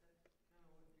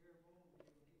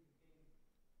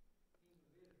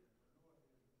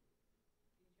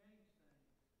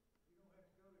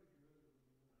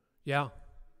 Yeah.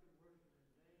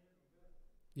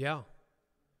 Yeah.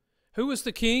 Who was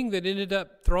the king that ended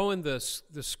up throwing the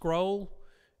scroll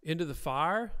into the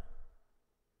fire?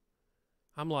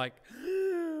 I'm like,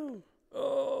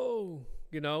 oh,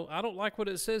 I don't like what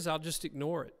it says. I'll just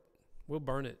ignore it. We'll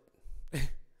burn it.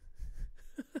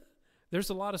 There's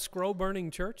a lot of scroll burning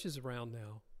churches around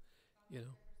now.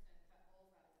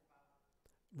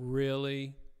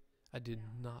 Really? I did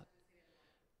not.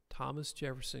 Thomas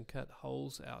Jefferson cut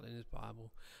holes out in his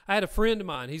Bible. I had a friend of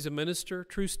mine. He's a minister.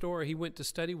 True story. He went to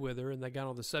study with her, and they got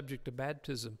on the subject of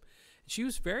baptism. She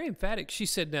was very emphatic. She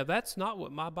said, now, that's not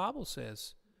what my Bible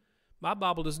says. My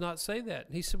Bible does not say that.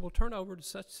 And he said, well, turn over to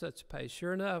such a page.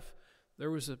 Sure enough,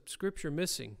 there was a scripture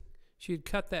missing. She had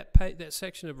cut that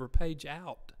section of her page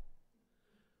out.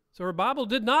 So her Bible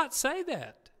did not say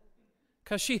that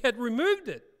because she had removed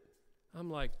it. I'm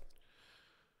like,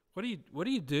 what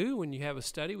do you do when you have a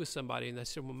study with somebody and they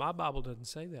say, well, my Bible doesn't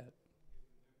say that?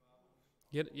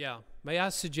 Yeah. May I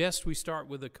suggest we start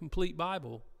with a complete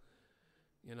Bible?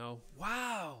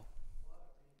 Wow.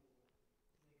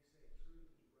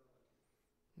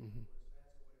 Mm-hmm.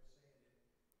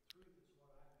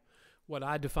 What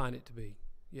I define it to be.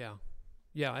 Yeah.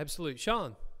 Yeah, absolutely.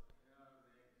 Sean.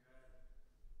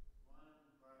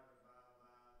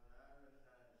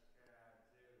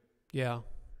 Yeah.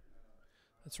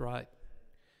 That's right.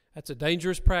 That's a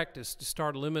dangerous practice to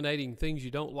start eliminating things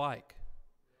you don't like.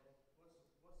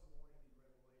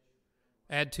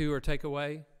 Add to or take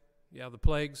away. Yeah, the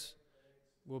plagues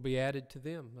will be added to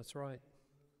them. That's right.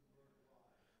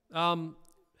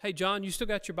 Hey, John, you still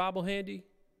got your Bible handy?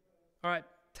 All right,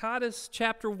 Titus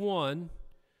chapter 1,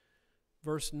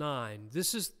 verse 9.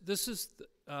 This is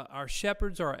our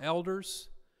shepherds, our elders.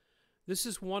 This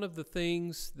is one of the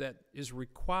things that is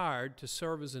required to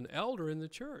serve as an elder in the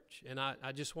church. And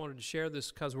I just wanted to share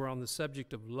this because we're on the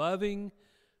subject of loving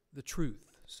the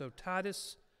truth. So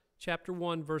Titus chapter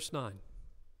 1, verse 9.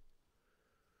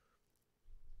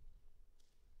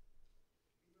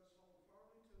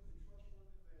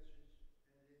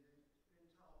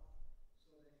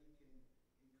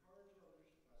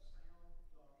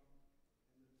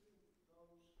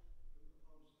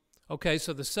 Okay,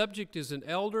 so the subject is an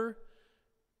elder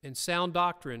and sound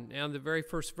doctrine. Now in the very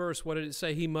first verse, what did it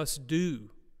say he must do?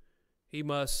 He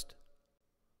must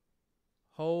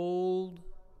hold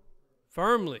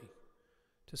firmly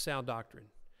to sound doctrine.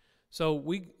 So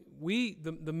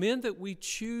the men that we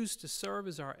choose to serve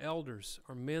as our elders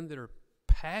are men that are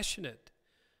passionate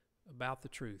about the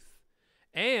truth.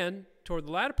 And toward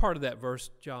the latter part of that verse,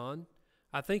 John,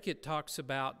 I think it talks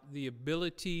about the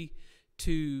ability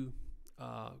to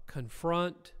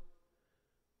confront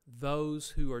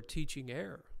those who are teaching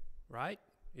error, right?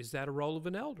 Is that a role of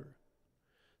an elder?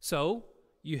 So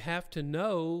you have to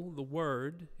know the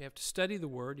Word. You have to study the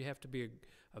Word. You have to be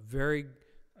a very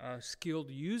skilled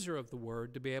user of the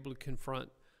Word to be able to confront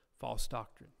false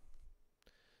doctrine.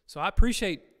 So I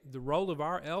appreciate the role of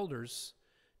our elders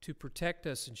to protect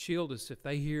us and shield us. If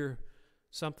they hear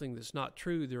something that's not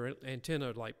true, their antenna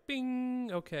are like,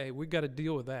 bing, okay, we've got to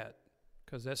deal with that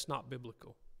because that's not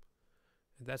biblical.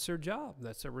 And that's their job.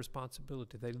 That's their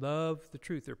responsibility. They love the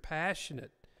truth. They're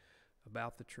passionate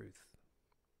about the truth.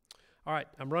 All right,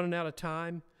 I'm running out of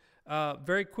time.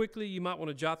 Very quickly, you might want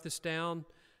to jot this down.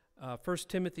 1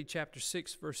 Timothy chapter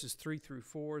 6, verses 3 through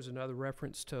 4 is another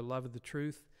reference to love of the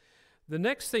truth. The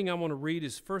next thing I want to read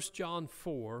is 1 John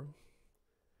 4.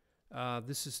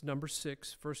 This is number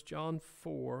 6, 1 John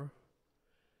 4.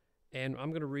 And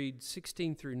I'm going to read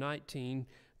 16 through 19.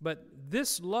 But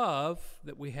this love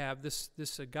that we have,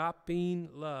 this agape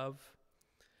love,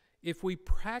 if we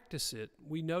practice it,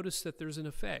 we notice that there's an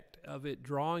effect of it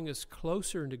drawing us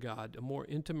closer into God, a more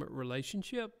intimate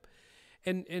relationship.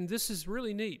 And this is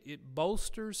really neat. It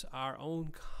bolsters our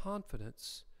own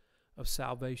confidence of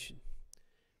salvation.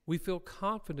 We feel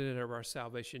confident of our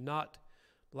salvation, not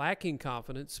lacking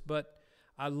confidence, but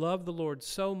I love the Lord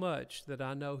so much that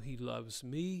I know He loves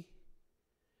me.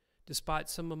 Despite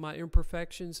some of my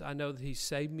imperfections, I know that He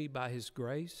saved me by His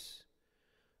grace.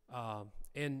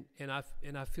 and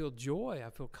I feel joy. I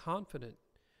feel confident.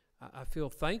 I feel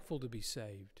thankful to be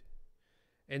saved.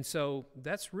 And so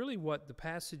that's really what the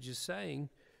passage is saying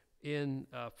in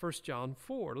 1 John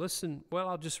 4. Listen, well,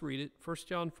 I'll just read it. 1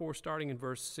 John 4, starting in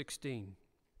verse 16.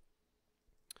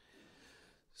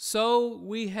 So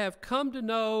we have come to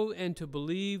know and to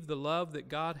believe the love that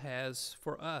God has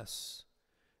for us.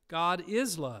 God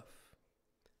is love.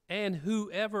 And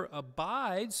whoever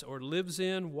abides or lives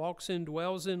in, walks in,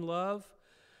 dwells in love,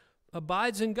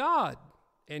 abides in God,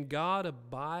 and God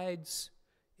abides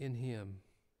in him.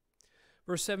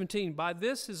 Verse 17, by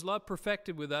this is love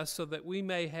perfected with us, so that we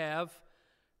may have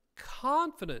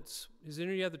confidence. Is there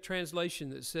any other translation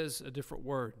that says a different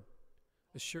word?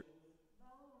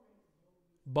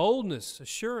 Boldness,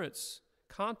 assurance,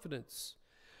 confidence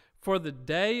for the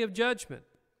day of judgment,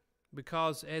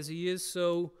 because as he is,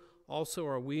 so also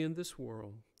are we in this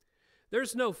world.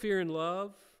 There's no fear in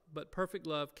love, but perfect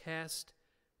love casts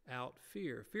out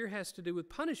fear. Fear has to do with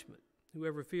punishment.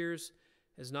 Whoever fears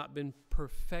has not been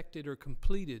perfected or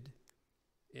completed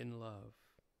in love.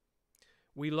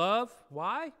 We love,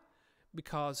 why?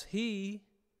 Because he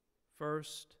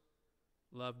first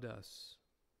loved us.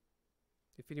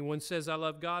 If anyone says, I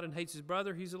love God and hates his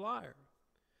brother, he's a liar.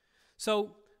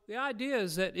 So the idea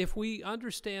is that if we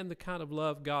understand the kind of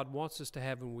love God wants us to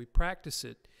have and we practice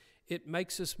it, it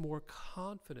makes us more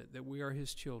confident that we are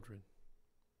his children.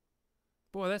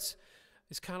 Boy, it's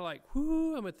kind of like,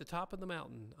 whoo, I'm at the top of the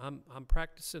mountain. I'm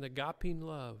practicing agape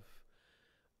love,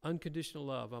 unconditional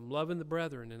love. I'm loving the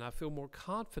brethren, and I feel more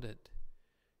confident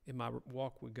in my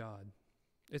walk with God.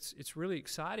 It's really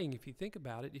exciting if you think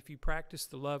about it. If you practice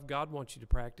the love God wants you to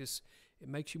practice, it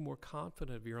makes you more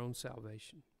confident of your own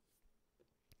salvation.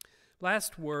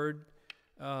 Last word,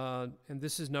 and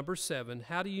this is number 7.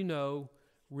 How do you know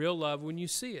real love when you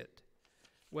see it?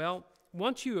 Well,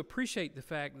 once you appreciate the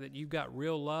fact that you've got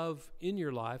real love in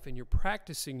your life and you're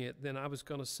practicing it, then I was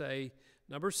going to say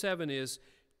number 7 is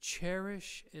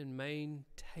cherish and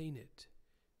maintain it.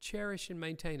 Cherish and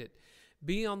maintain it.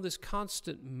 Be on this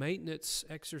constant maintenance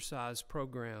exercise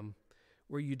program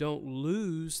where you don't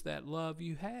lose that love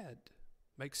you had.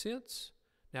 Make sense?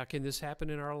 Now, can this happen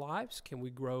in our lives? Can we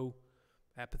grow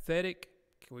apathetic?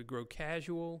 Can we grow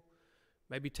casual?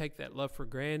 Maybe take that love for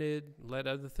granted, let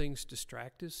other things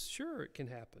distract us? Sure, it can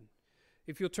happen.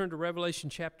 If you'll turn to Revelation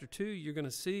chapter 2, you're going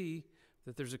to see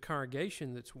that there's a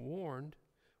congregation that's warned,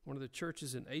 one of the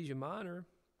churches in Asia Minor,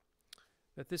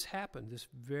 that this happened, this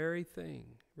very thing.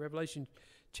 Revelation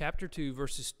chapter 2,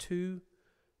 verses 2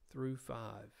 through 5.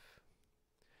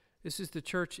 This is the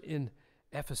church in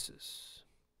Ephesus.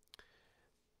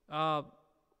 We're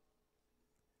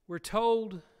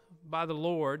told by the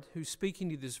Lord, who's speaking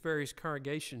to these various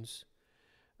congregations,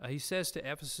 he says to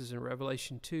Ephesus in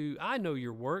Revelation 2, I know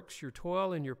your works, your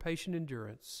toil, and your patient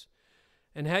endurance,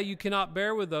 and how you cannot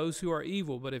bear with those who are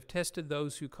evil, but have tested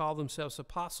those who call themselves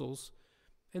apostles,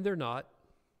 and they're not.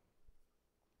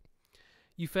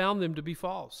 You found them to be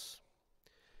false.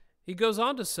 He goes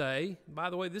on to say, by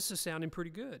the way, this is sounding pretty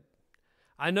good.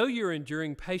 I know you're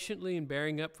enduring patiently and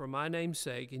bearing up for my name's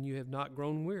sake, and you have not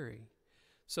grown weary.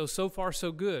 So far,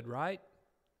 so good, right?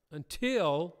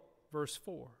 Until verse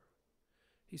 4.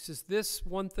 He says, this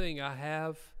one thing I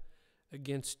have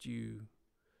against you,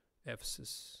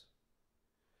 Ephesus.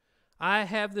 I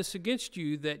have this against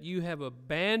you, that you have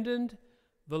abandoned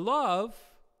the love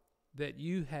that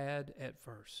you had at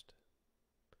first.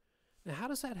 Now, how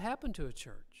does that happen to a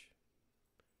church?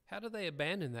 How do they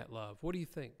abandon that love? What do you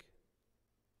think?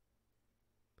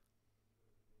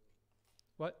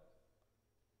 What?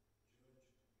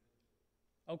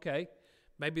 Okay,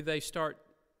 maybe they start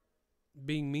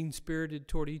being mean-spirited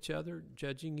toward each other,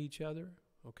 judging each other.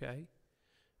 Okay,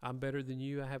 I'm better than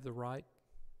you, I have the right.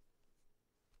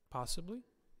 Possibly.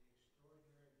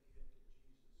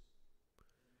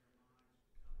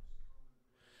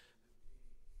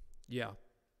 Yeah.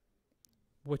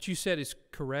 What you said is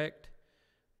correct,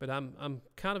 but I'm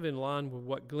kind of in line with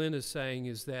what Glenn is saying,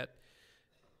 is that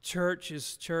church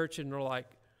is church, and they're like,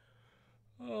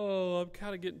 oh, I'm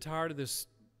kind of getting tired of this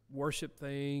worship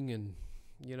thing, and,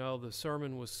 you know, the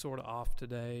sermon was sort of off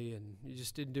today, and you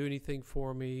just didn't do anything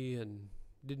for me, and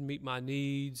didn't meet my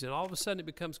needs, and all of a sudden it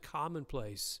becomes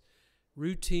commonplace,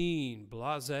 routine,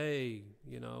 blasé,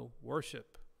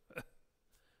 worship.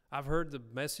 I've heard the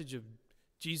message of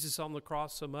Jesus on the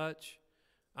cross so much,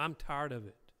 I'm tired of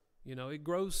it. It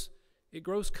grows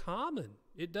common.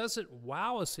 It doesn't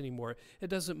wow us anymore. It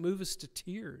doesn't move us to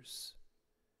tears.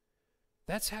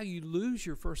 That's how you lose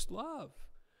your first love.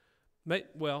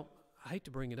 Well, I hate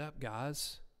to bring it up,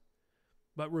 guys,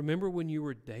 but remember when you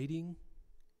were dating?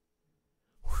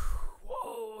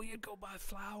 Whoa, you'd go buy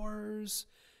flowers,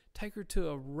 take her to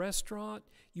a restaurant.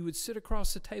 You would sit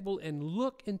across the table and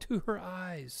look into her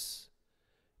eyes.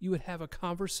 You would have a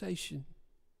conversation.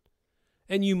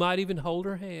 And you might even hold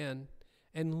her hand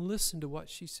and listen to what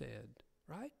she said,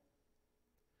 right?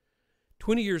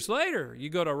 20 years later, you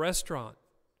go to a restaurant.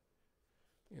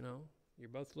 You know, you're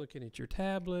both looking at your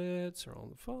tablets or on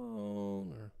the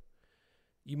phone, or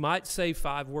you might say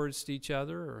 5 words to each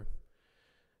other, or,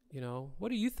 you know, what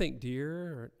do you think, dear?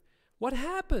 Or, what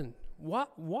happened?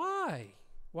 Why?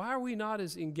 Why are we not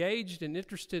as engaged and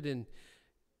interested and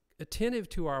attentive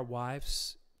to our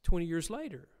wives 20 years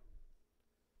later?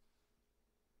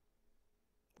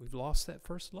 We've lost that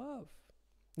first love.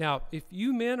 Now, if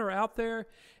you men are out there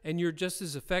and you're just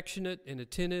as affectionate and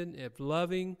attentive and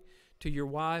loving to your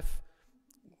wife,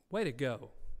 way to go.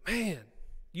 Man,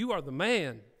 you are the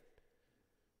man.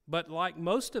 But like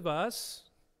most of us,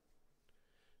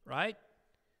 right,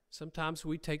 sometimes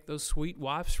we take those sweet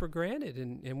wives for granted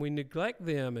and we neglect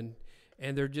them,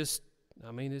 and they're just,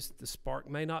 I mean, the spark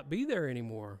may not be there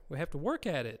anymore. We have to work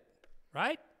at it,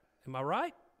 right? Am I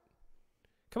right?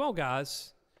 Come on,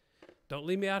 guys. Don't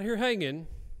leave me out here hanging.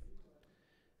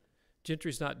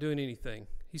 Gentry's not doing anything.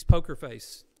 He's poker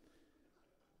face.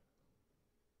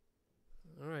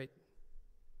 All right.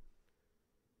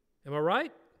 Am I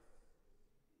right?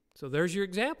 So there's your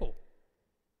example.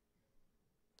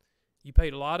 You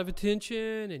paid a lot of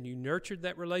attention and you nurtured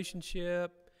that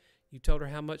relationship. You told her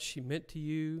how much she meant to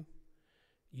you.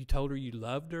 You told her you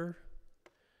loved her.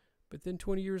 But then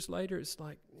 20 years later, it's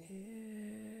like,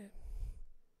 you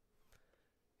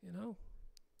know,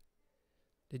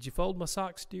 did you fold my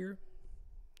socks, dear?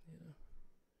 Yeah.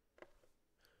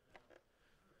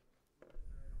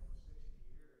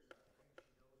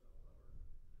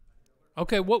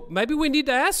 Okay, well, maybe we need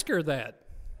to ask her that.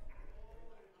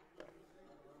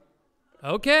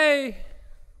 Okay.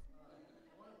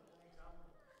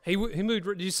 He moved.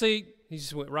 Did you see? He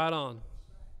just went right on.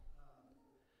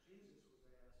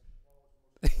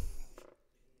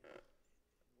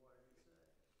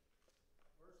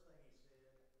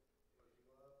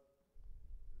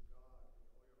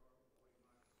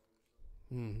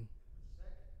 Mm.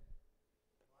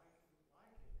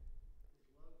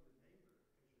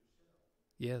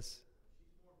 Yes.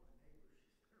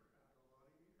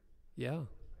 Yeah.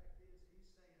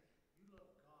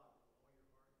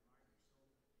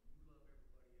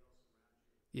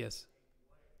 Yes.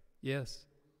 Yes.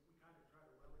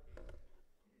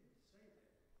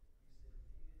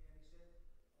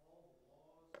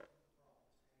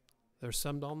 They're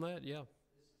summed on that, yeah.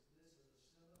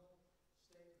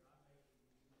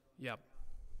 Yep.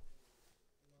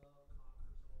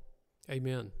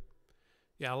 Amen.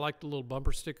 Yeah, I like the little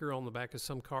bumper sticker on the back of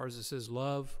some cars that says,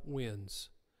 "Love wins."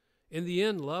 In the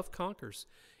end, love conquers.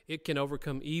 It can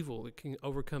overcome evil. It can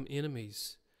overcome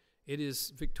enemies. It is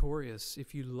victorious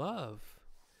if you love.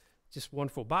 Just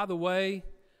wonderful. By the way,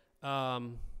 I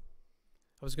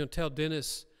was going to tell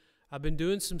Dennis, I've been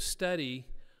doing some study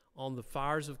on the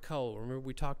fires of coal. Remember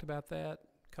we talked about that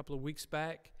a couple of weeks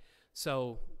back?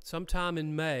 So sometime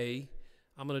in May,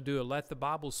 I'm going to do a Let the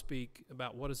Bible Speak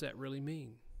about what does that really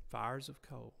mean, fires of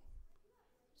coal.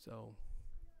 So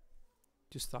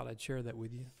just thought I'd share that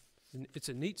with you. It's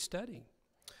a neat study.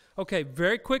 Okay,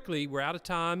 very quickly, we're out of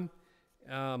time.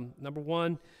 Number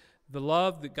one, the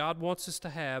love that God wants us to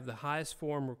have, the highest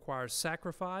form, requires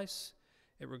sacrifice.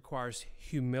 It requires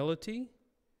humility.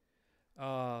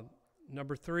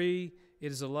 Number three,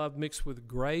 it is a love mixed with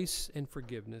grace and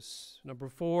forgiveness. Number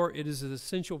four, it is an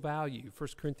essential value. 1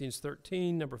 Corinthians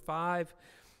 13. Number five,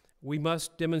 we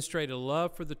must demonstrate a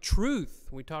love for the truth.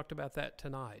 We talked about that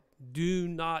tonight. Do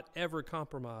not ever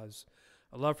compromise.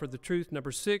 A love for the truth.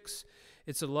 Number six,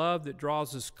 it's a love that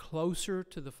draws us closer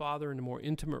to the Father in a more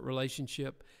intimate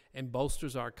relationship and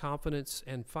bolsters our confidence.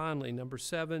 And finally, number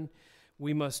seven,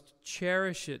 we must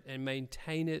cherish it and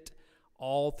maintain it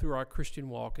all through our Christian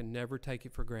walk and never take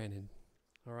it for granted.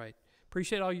 All right.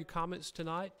 Appreciate all your comments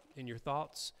tonight and your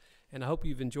thoughts, and I hope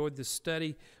you've enjoyed this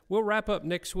study. We'll wrap up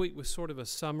next week with sort of a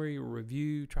summary or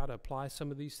review, try to apply some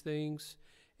of these things,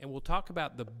 and we'll talk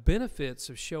about the benefits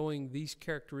of showing these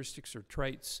characteristics or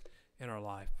traits in our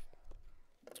life.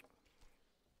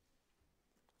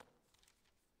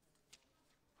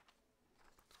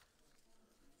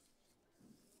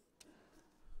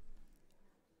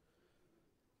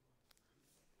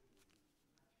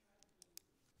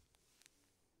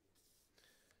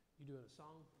 You doing a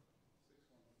song? 613.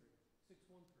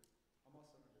 613. I'm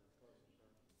also going to do a closing prayer.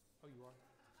 Oh, you are?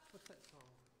 What's that song?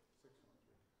 613.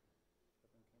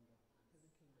 Heaven Kingdom.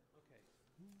 Heaven Kingdom. Okay.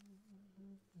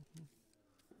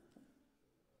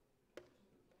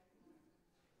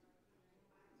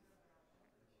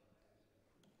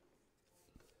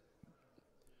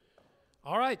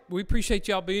 All right, we appreciate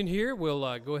y'all being here. We'll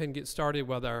go ahead and get started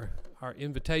with our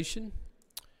invitation.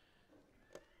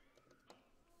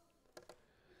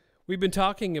 We've been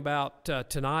talking about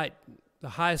tonight the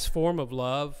highest form of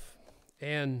love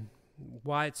and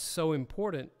why it's so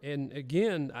important. And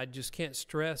again, I just can't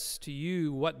stress to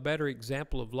you what better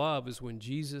example of love is when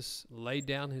Jesus laid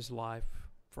down his life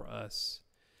for us.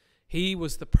 He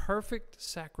was the perfect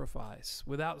sacrifice,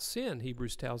 without sin,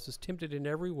 Hebrews tells us, tempted in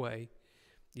every way,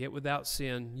 yet without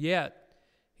sin. Yet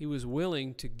he was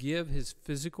willing to give his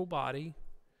physical body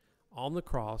on the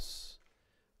cross,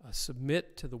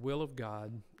 submit to the will of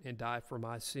God, and die for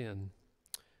my sin.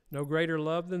 No greater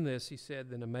love than this, he said,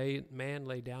 than a man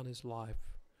lay down his life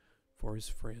for his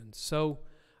friends. So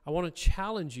I want to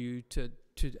challenge you to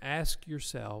ask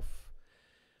yourself,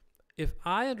 if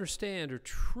I understand or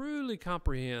truly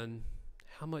comprehend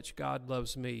how much God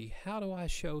loves me, how do I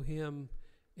show him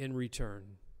in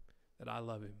return that I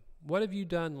love him? What have you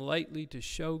done lately to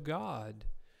show God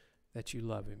that you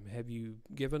love him? Have you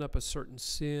given up a certain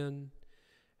sin?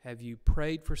 Have you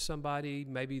prayed for somebody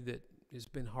maybe that has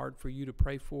been hard for you to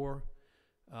pray for?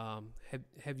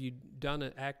 Have you done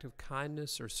an act of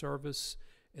kindness or service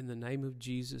in the name of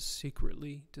Jesus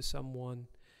secretly to someone?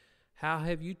 How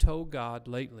have you told God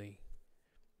lately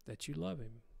that you love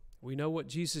him? We know what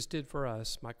Jesus did for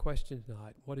us. My question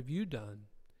tonight, what have you done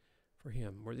for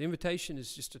him? Where the invitation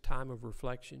is just a time of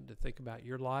reflection to think about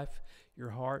your life,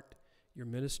 your heart, your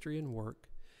ministry and work.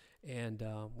 And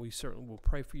we certainly will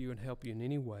pray for you and help you in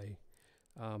any way.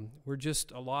 We're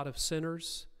just a lot of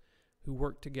sinners who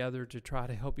work together to try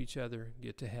to help each other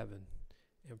get to heaven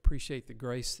and appreciate the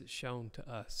grace that's shown to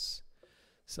us.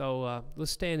 So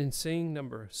let's stand and sing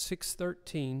number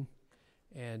 613,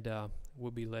 and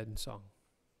we'll be led in song.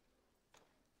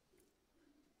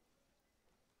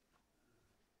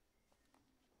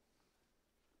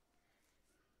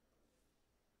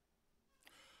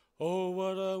 Oh,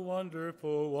 what a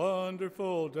wonderful,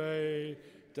 wonderful day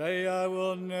I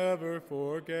will never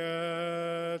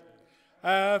forget.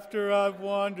 After I've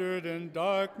wandered in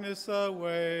darkness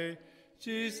away,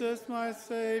 Jesus, my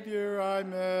Savior, I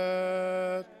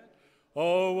met.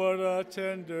 Oh, what a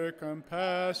tender,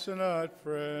 compassionate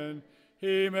friend.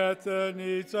 He met the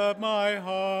needs of my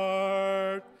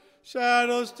heart.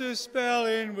 Shadows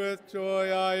dispelling, with joy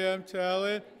I am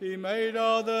telling, he made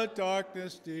all the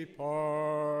darkness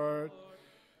depart.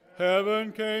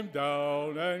 Heaven came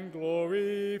down and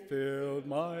glory filled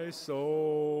my soul.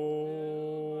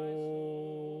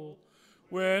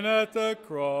 When at the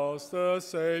cross the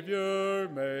Savior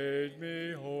made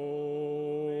me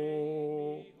whole.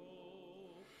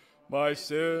 My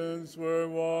sins were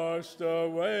washed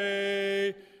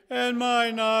away, and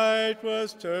my night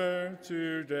was turned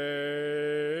to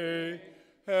day.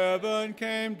 Heaven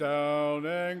came down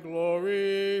and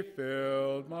glory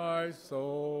filled my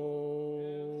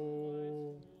soul.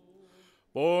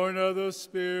 Born of the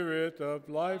Spirit of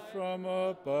life from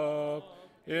above,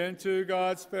 into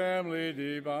God's family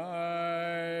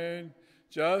divine,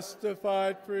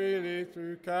 justified freely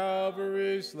through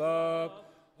Calvary's love.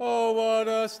 Oh, what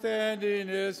a standing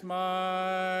is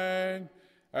mine!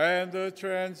 And the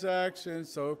transaction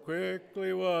so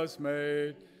quickly was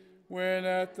made, when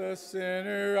at the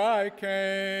sinner I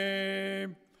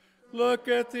came. Look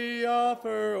at the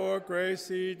offer, or grace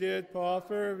he did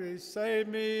proffer, he saved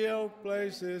me, oh,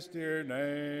 bless his dear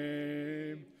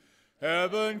name.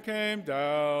 Heaven came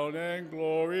down and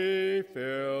glory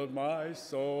filled my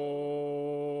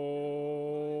soul.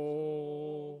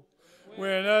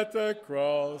 When at the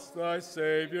cross thy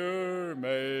Savior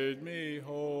made me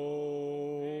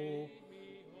whole.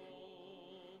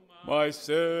 My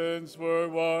sins were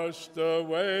washed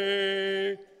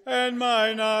away, and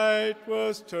my night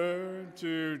was turned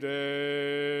to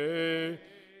day.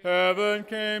 Heaven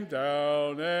came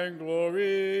down and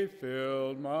glory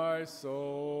filled my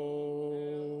soul.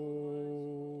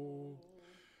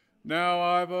 Now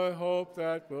I've a hope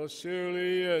that will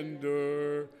surely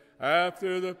endure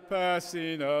after the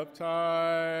passing of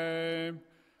time.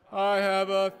 I have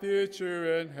a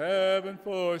future in heaven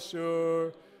for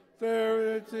sure.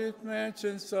 There is a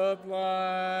mansion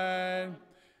sublime,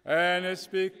 and it's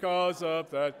because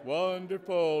of that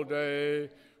wonderful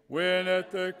day when at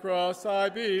the cross I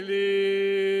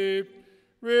believed.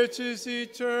 Riches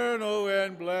eternal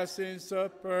and blessings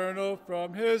supernal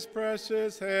from his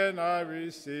precious hand I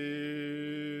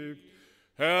received.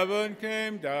 Heaven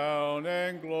came down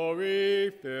and glory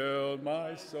filled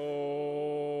my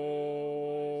soul.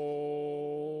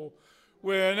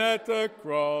 When at the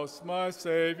cross my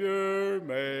Savior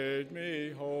made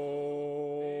me whole.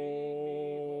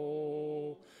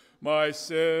 My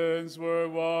sins were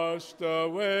washed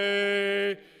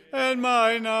away, and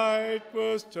my night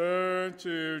was turned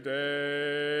to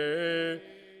day.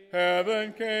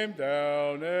 Heaven came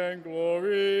down, and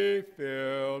glory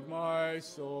filled my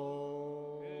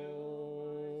soul.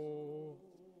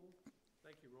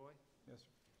 Thank you, Roy. Yes, sir.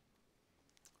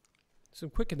 Some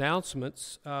quick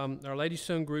announcements. Our Ladies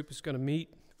Song group is going to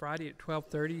meet Friday at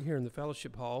 12:30 here in the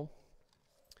Fellowship Hall.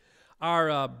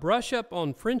 Our Brush Up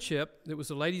on Friendship, that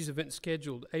was a ladies' event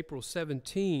scheduled April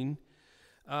 17,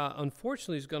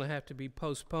 unfortunately is going to have to be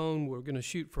postponed. We're going to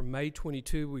shoot for May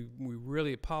 22. We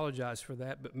really apologize for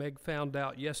that, but Meg found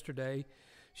out yesterday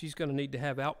she's going to need to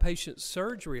have outpatient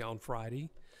surgery on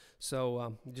Friday.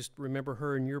 So just remember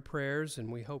her in your prayers,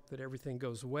 and we hope that everything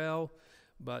goes well.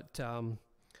 But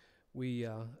we,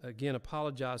 again,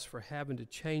 apologize for having to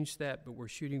change that, but we're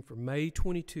shooting for May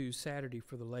 22, Saturday,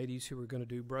 for the ladies who are going to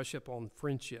do Brush Up on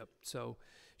Friendship. So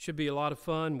should be a lot of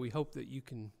fun. We hope that you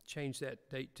can change that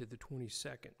date to the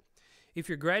 22nd. If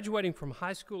you're graduating from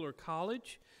high school or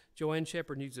college, Joanne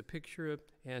Shepard needs a picture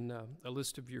and a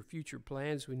list of your future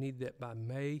plans. We need that by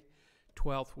May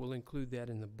 12th. We'll include that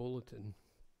in the bulletin.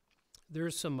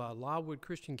 There's some Lawwood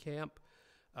Christian Camp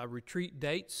retreat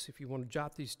dates. If you want to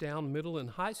jot these down, middle and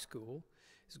high school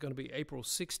is going to be April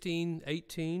 16,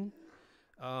 18.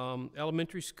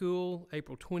 Elementary school,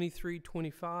 April 23,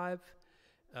 25.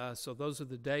 So those are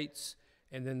the dates.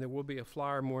 And then there will be a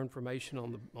flyer, more information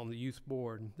on the youth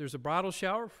board. There's a bridal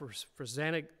shower for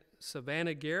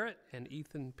Savannah Garrett and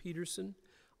Ethan Peterson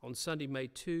on Sunday, May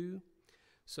 2.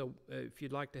 So if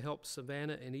you'd like to help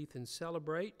Savannah and Ethan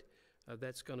celebrate,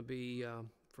 that's going to be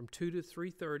from 2 to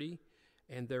 3:30.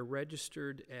 And they're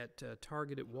registered at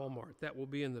Target at Walmart. That will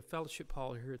be in the Fellowship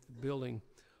Hall here at the building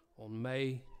on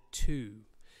May 2.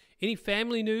 Any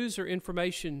family news or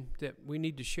information that we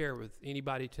need to share with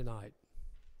anybody tonight?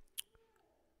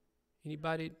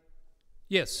 Anybody?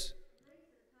 Yes. Lisa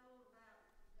told about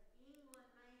the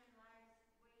England man last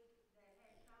week that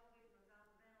had COVID and was on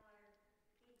the ventilator.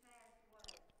 He passed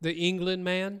away. The England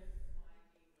man?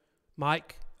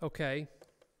 Mike? Okay.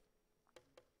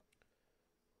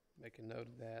 Make a note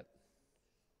of that.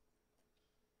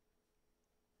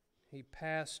 He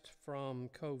passed from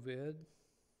COVID.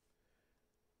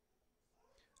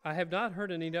 I have not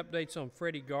heard any updates on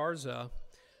Freddie Garza.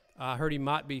 I heard he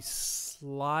might be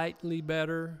slightly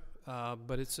better,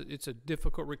 but it's a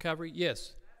difficult recovery.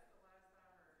 Yes.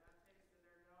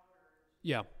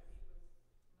 Yeah.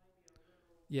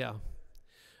 Yeah.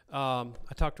 I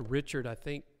talked to Richard, I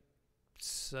think,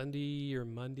 Sunday or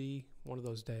Monday, one of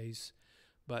those days.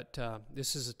 But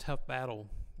this is a tough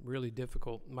battle, really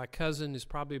difficult. My cousin is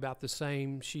probably about the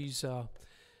same. She's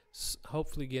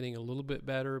hopefully getting a little bit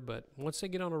better, but once they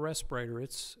get on a respirator,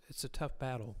 it's a tough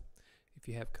battle if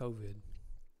you have COVID.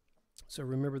 So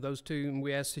remember those two, and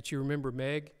we ask that you remember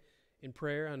Meg in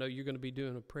prayer. I know you're going to be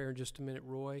doing a prayer in just a minute,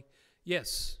 Roy.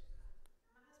 Yes.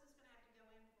 My husband's going to have to go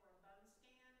in for a bone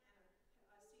scan and a CT of his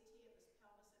pelvis and abdomen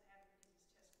because his test scores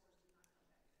did not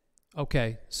come back good.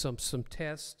 Okay, some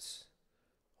tests.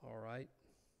 All right.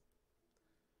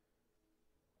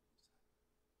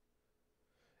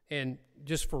 And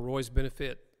just for Roy's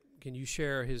benefit, can you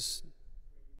share his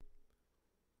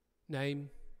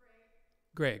name?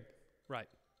 Greg. Right.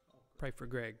 Pray for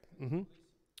Greg. Mm-hmm.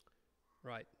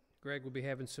 Right. Greg will be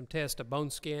having some tests, a bone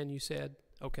scan, you said?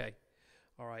 Okay.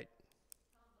 All right.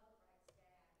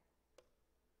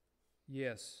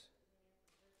 Yes.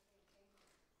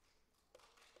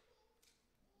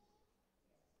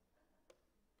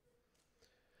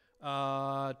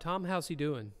 Tom, how's he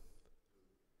doing?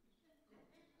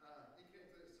 He came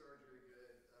through the surgery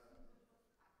good.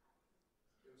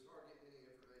 It was hard getting any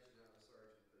information out of the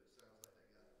surgeon, but it sounds like they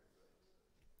got everything.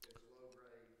 So it was low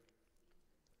grade.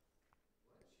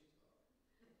 What did she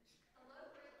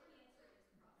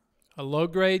talk? A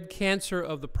low-grade cancer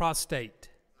of the prostate.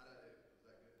 I don't know. Is that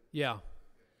good? Yeah.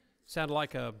 Sounded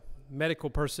like a medical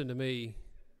person to me.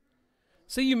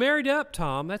 See, you married up,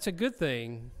 Tom. That's a good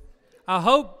thing. I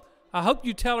hope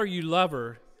you tell her you love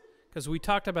her, because we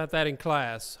talked about that in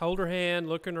class. Hold her hand,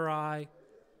 look in her eye,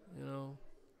 you know.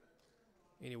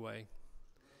 Anyway,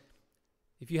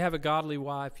 if you have a godly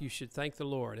wife, you should thank the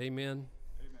Lord. Amen?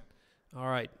 Amen. All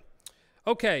right.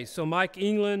 Okay, so Mike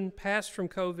England passed from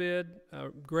COVID.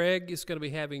 Greg is going to be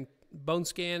having bone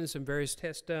scans and various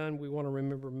tests done. We want to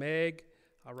remember Meg.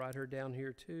 I'll write her down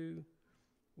here too.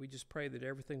 We just pray that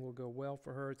everything will go well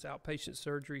for her. It's outpatient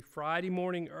surgery Friday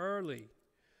morning early.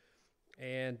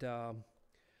 And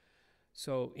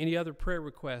so any other prayer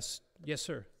requests? Yes,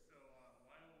 sir. So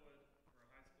Wildwood for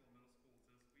high school and middle schools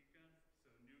this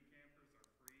weekend. So new campers are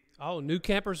free. Oh, new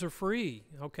campers are free.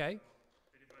 Okay. So if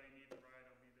anybody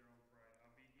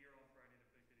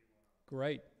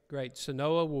Great, great. So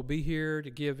Noah will be here to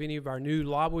give any of our new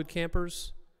Lobwood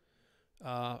campers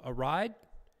a ride.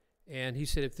 And he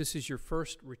said if this is your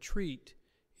first retreat,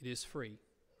 it is free,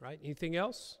 right? Anything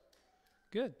else?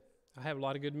 Good. I have a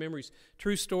lot of good memories.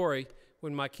 True story,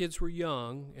 when my kids were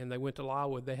young and they went to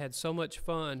Lobwood, they had so much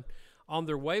fun. On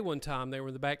their way one time, they were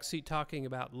in the back seat talking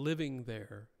about living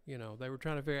there. You know, they were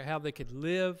trying to figure out how they could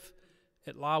live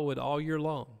at Lobwood all year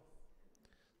long.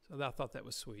 So I thought that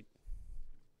was sweet.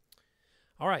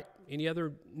 All right. Any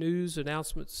other news,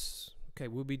 announcements? Okay,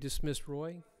 we'll be dismissed,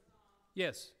 Roy.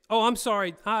 Yes. Oh, I'm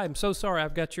sorry. Hi, I'm so sorry.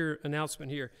 I've got your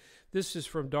announcement here. This is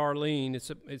from Darlene.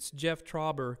 It's Jeff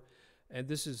Trauber, and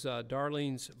this is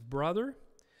Darlene's brother.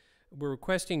 We're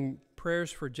requesting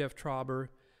prayers for Jeff Trauber.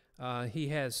 He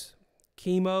has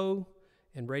chemo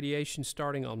and radiation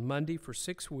starting on Monday for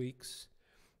 6 weeks.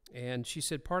 And she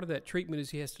said part of that treatment is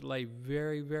he has to lay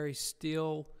very, very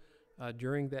still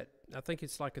during that. I think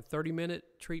it's like a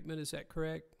 30-minute treatment. Is that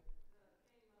correct?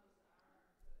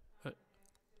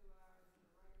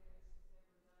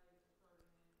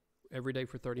 Every day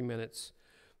for 30 minutes.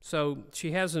 So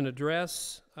she has an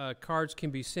address. Cards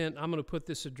can be sent. I'm going to put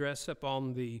this address up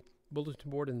on the bulletin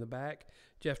board in the back.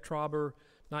 Jeff Trauber,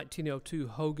 1902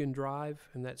 Hogan Drive,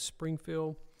 and that's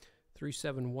Springfield,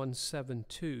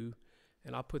 37172.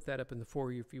 And I'll put that up in the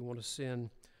foyer if you want to send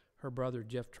her brother,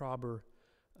 Jeff Trauber,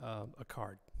 a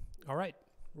card. All right,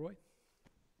 Roy.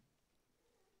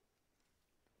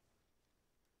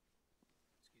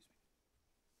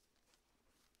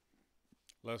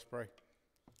 Let's pray.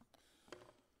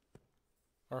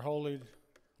 Our holy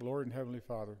Lord and Heavenly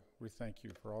Father, we thank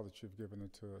you for all that you've given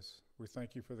unto us. We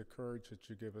thank you for the courage that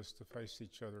you give us to face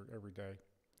each other every day.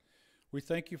 We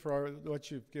thank you for what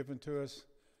you've given to us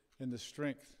in the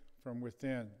strength from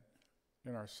within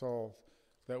in our soul,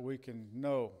 that we can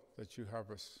know that you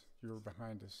have us, you're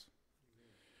behind us.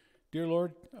 Dear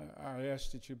Lord, I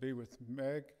ask that you be with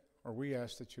Meg, or we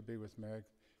ask that you be with Meg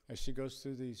as she goes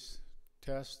through these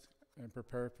tests and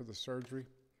prepare for the surgery.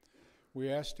 We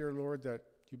ask, dear Lord, that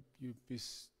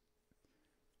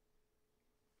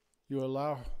you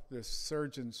allow the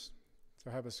surgeons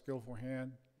to have a skillful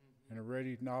hand and a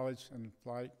ready knowledge and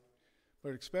flight.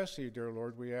 But especially, dear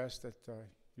Lord, we ask that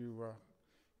you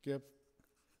give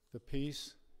the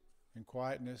peace and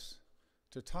quietness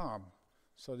to Tom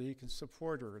so that he can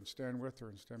support her and stand with her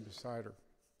and stand beside her.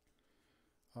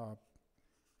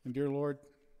 And dear Lord,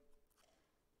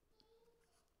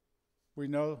 we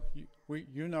know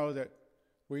that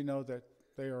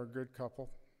they are a good couple,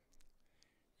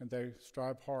 and they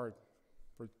strive hard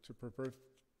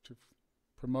to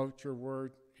promote your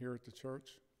word here at the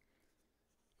church.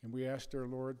 And we ask, dear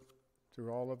Lord, through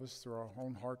all of us, through our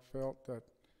own heartfelt, that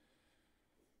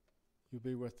you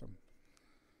be with them.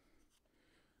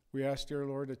 We ask, dear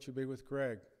Lord, that you be with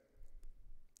Greg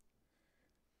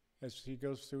as he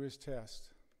goes through his test,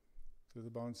 through the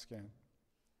bone scan.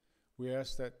 We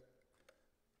ask that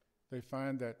they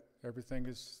find that everything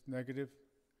is negative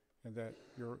and that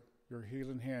your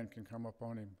healing hand can come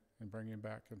upon him and bring him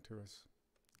back into us.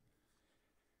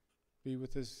 Be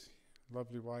with his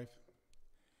lovely wife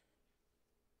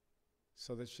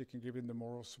so that she can give him the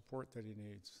moral support that he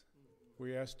needs.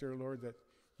 We ask, dear Lord, that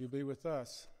you be with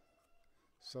us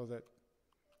so that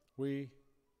we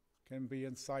can be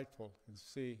insightful and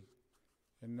see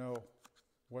and know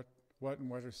what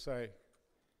to say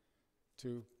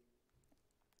to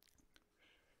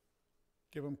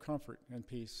give them comfort and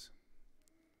peace.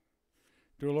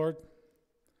 Dear Lord,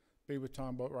 be with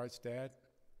Tom Boatwright's dad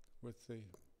with the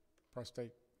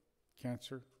prostate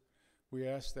cancer. We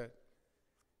ask that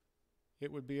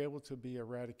it would be able to be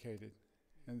eradicated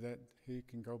and that he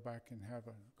can go back to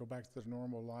the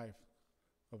normal life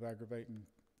of aggravating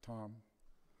Tom.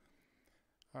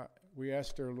 We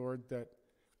ask, dear Lord, that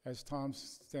as Tom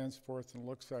stands forth and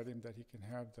looks at him, that he can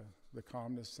have the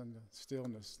calmness and the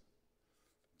stillness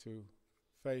to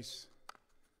face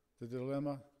the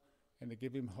dilemma and to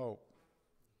give him hope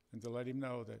and to let him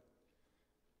know that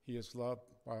he is loved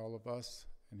by all of us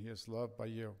and he is loved by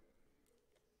you.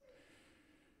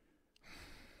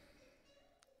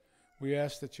 We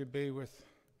ask that you be with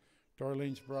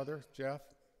Darlene's brother, Jeff,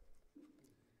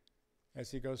 as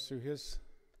he goes through his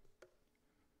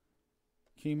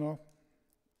chemo,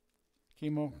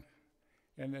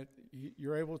 and that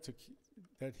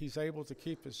he's able to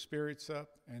keep his spirits up,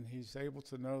 and he's able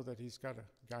to know that he's got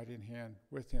a guiding hand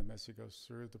with him as he goes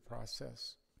through the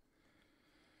process.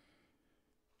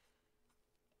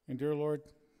 And dear Lord,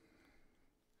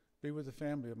 be with the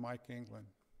family of Mike England,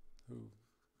 who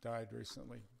died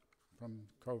recently from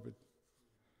COVID.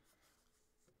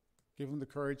 Give them the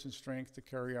courage and strength to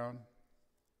carry on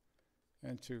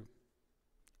and to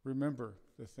remember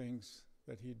the things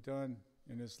that he'd done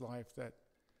in his life that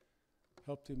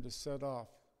helped him to set off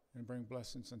and bring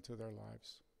blessings into their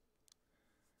lives.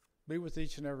 Be with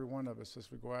each and every one of us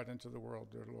as we go out into the world,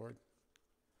 dear Lord.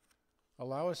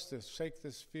 Allow us to shake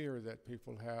this fear that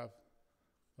people have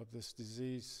of this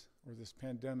disease or this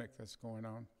pandemic that's going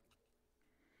on.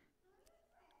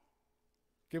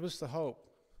 Give us the hope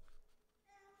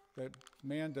that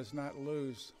man does not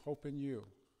lose hope in you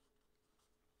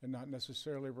and not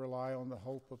necessarily rely on the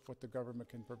hope of what the government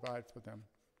can provide for them.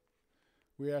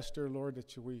 We ask, dear Lord,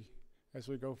 that as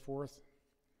we go forth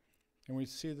and we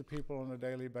see the people on a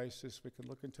daily basis, we can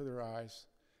look into their eyes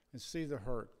and see the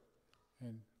hurt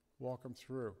and walk them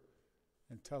through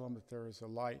and tell them that there is a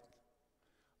light.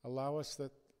 Allow us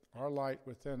that our light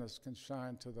within us can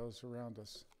shine to those around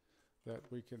us, that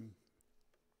we can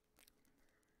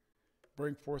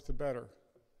bring forth the better,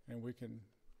 and we can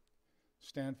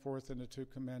stand forth in the 2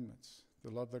 commandments, to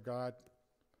love the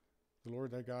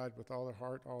Lord thy God with all their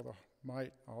heart, all their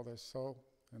might, all their soul,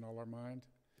 and all our mind,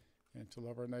 and to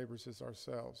love our neighbors as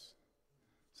ourselves.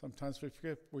 Sometimes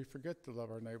we forget to love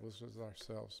our neighbors as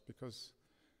ourselves because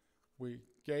we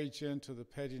gauge into the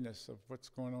pettiness of what's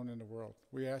going on in the world.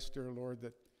 We ask, dear Lord,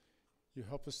 that you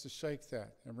help us to shake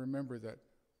that and remember that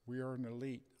we are an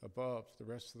elite above the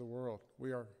rest of the world.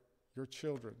 We are your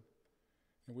children,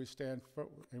 and we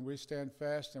stand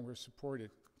fast, and we're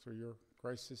supported through your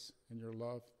graces and your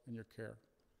love and your care.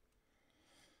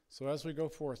 So as we go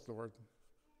forth, Lord,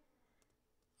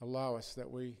 allow us that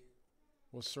we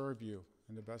will serve you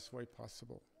in the best way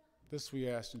possible. This we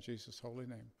ask in Jesus' holy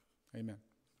name. Amen.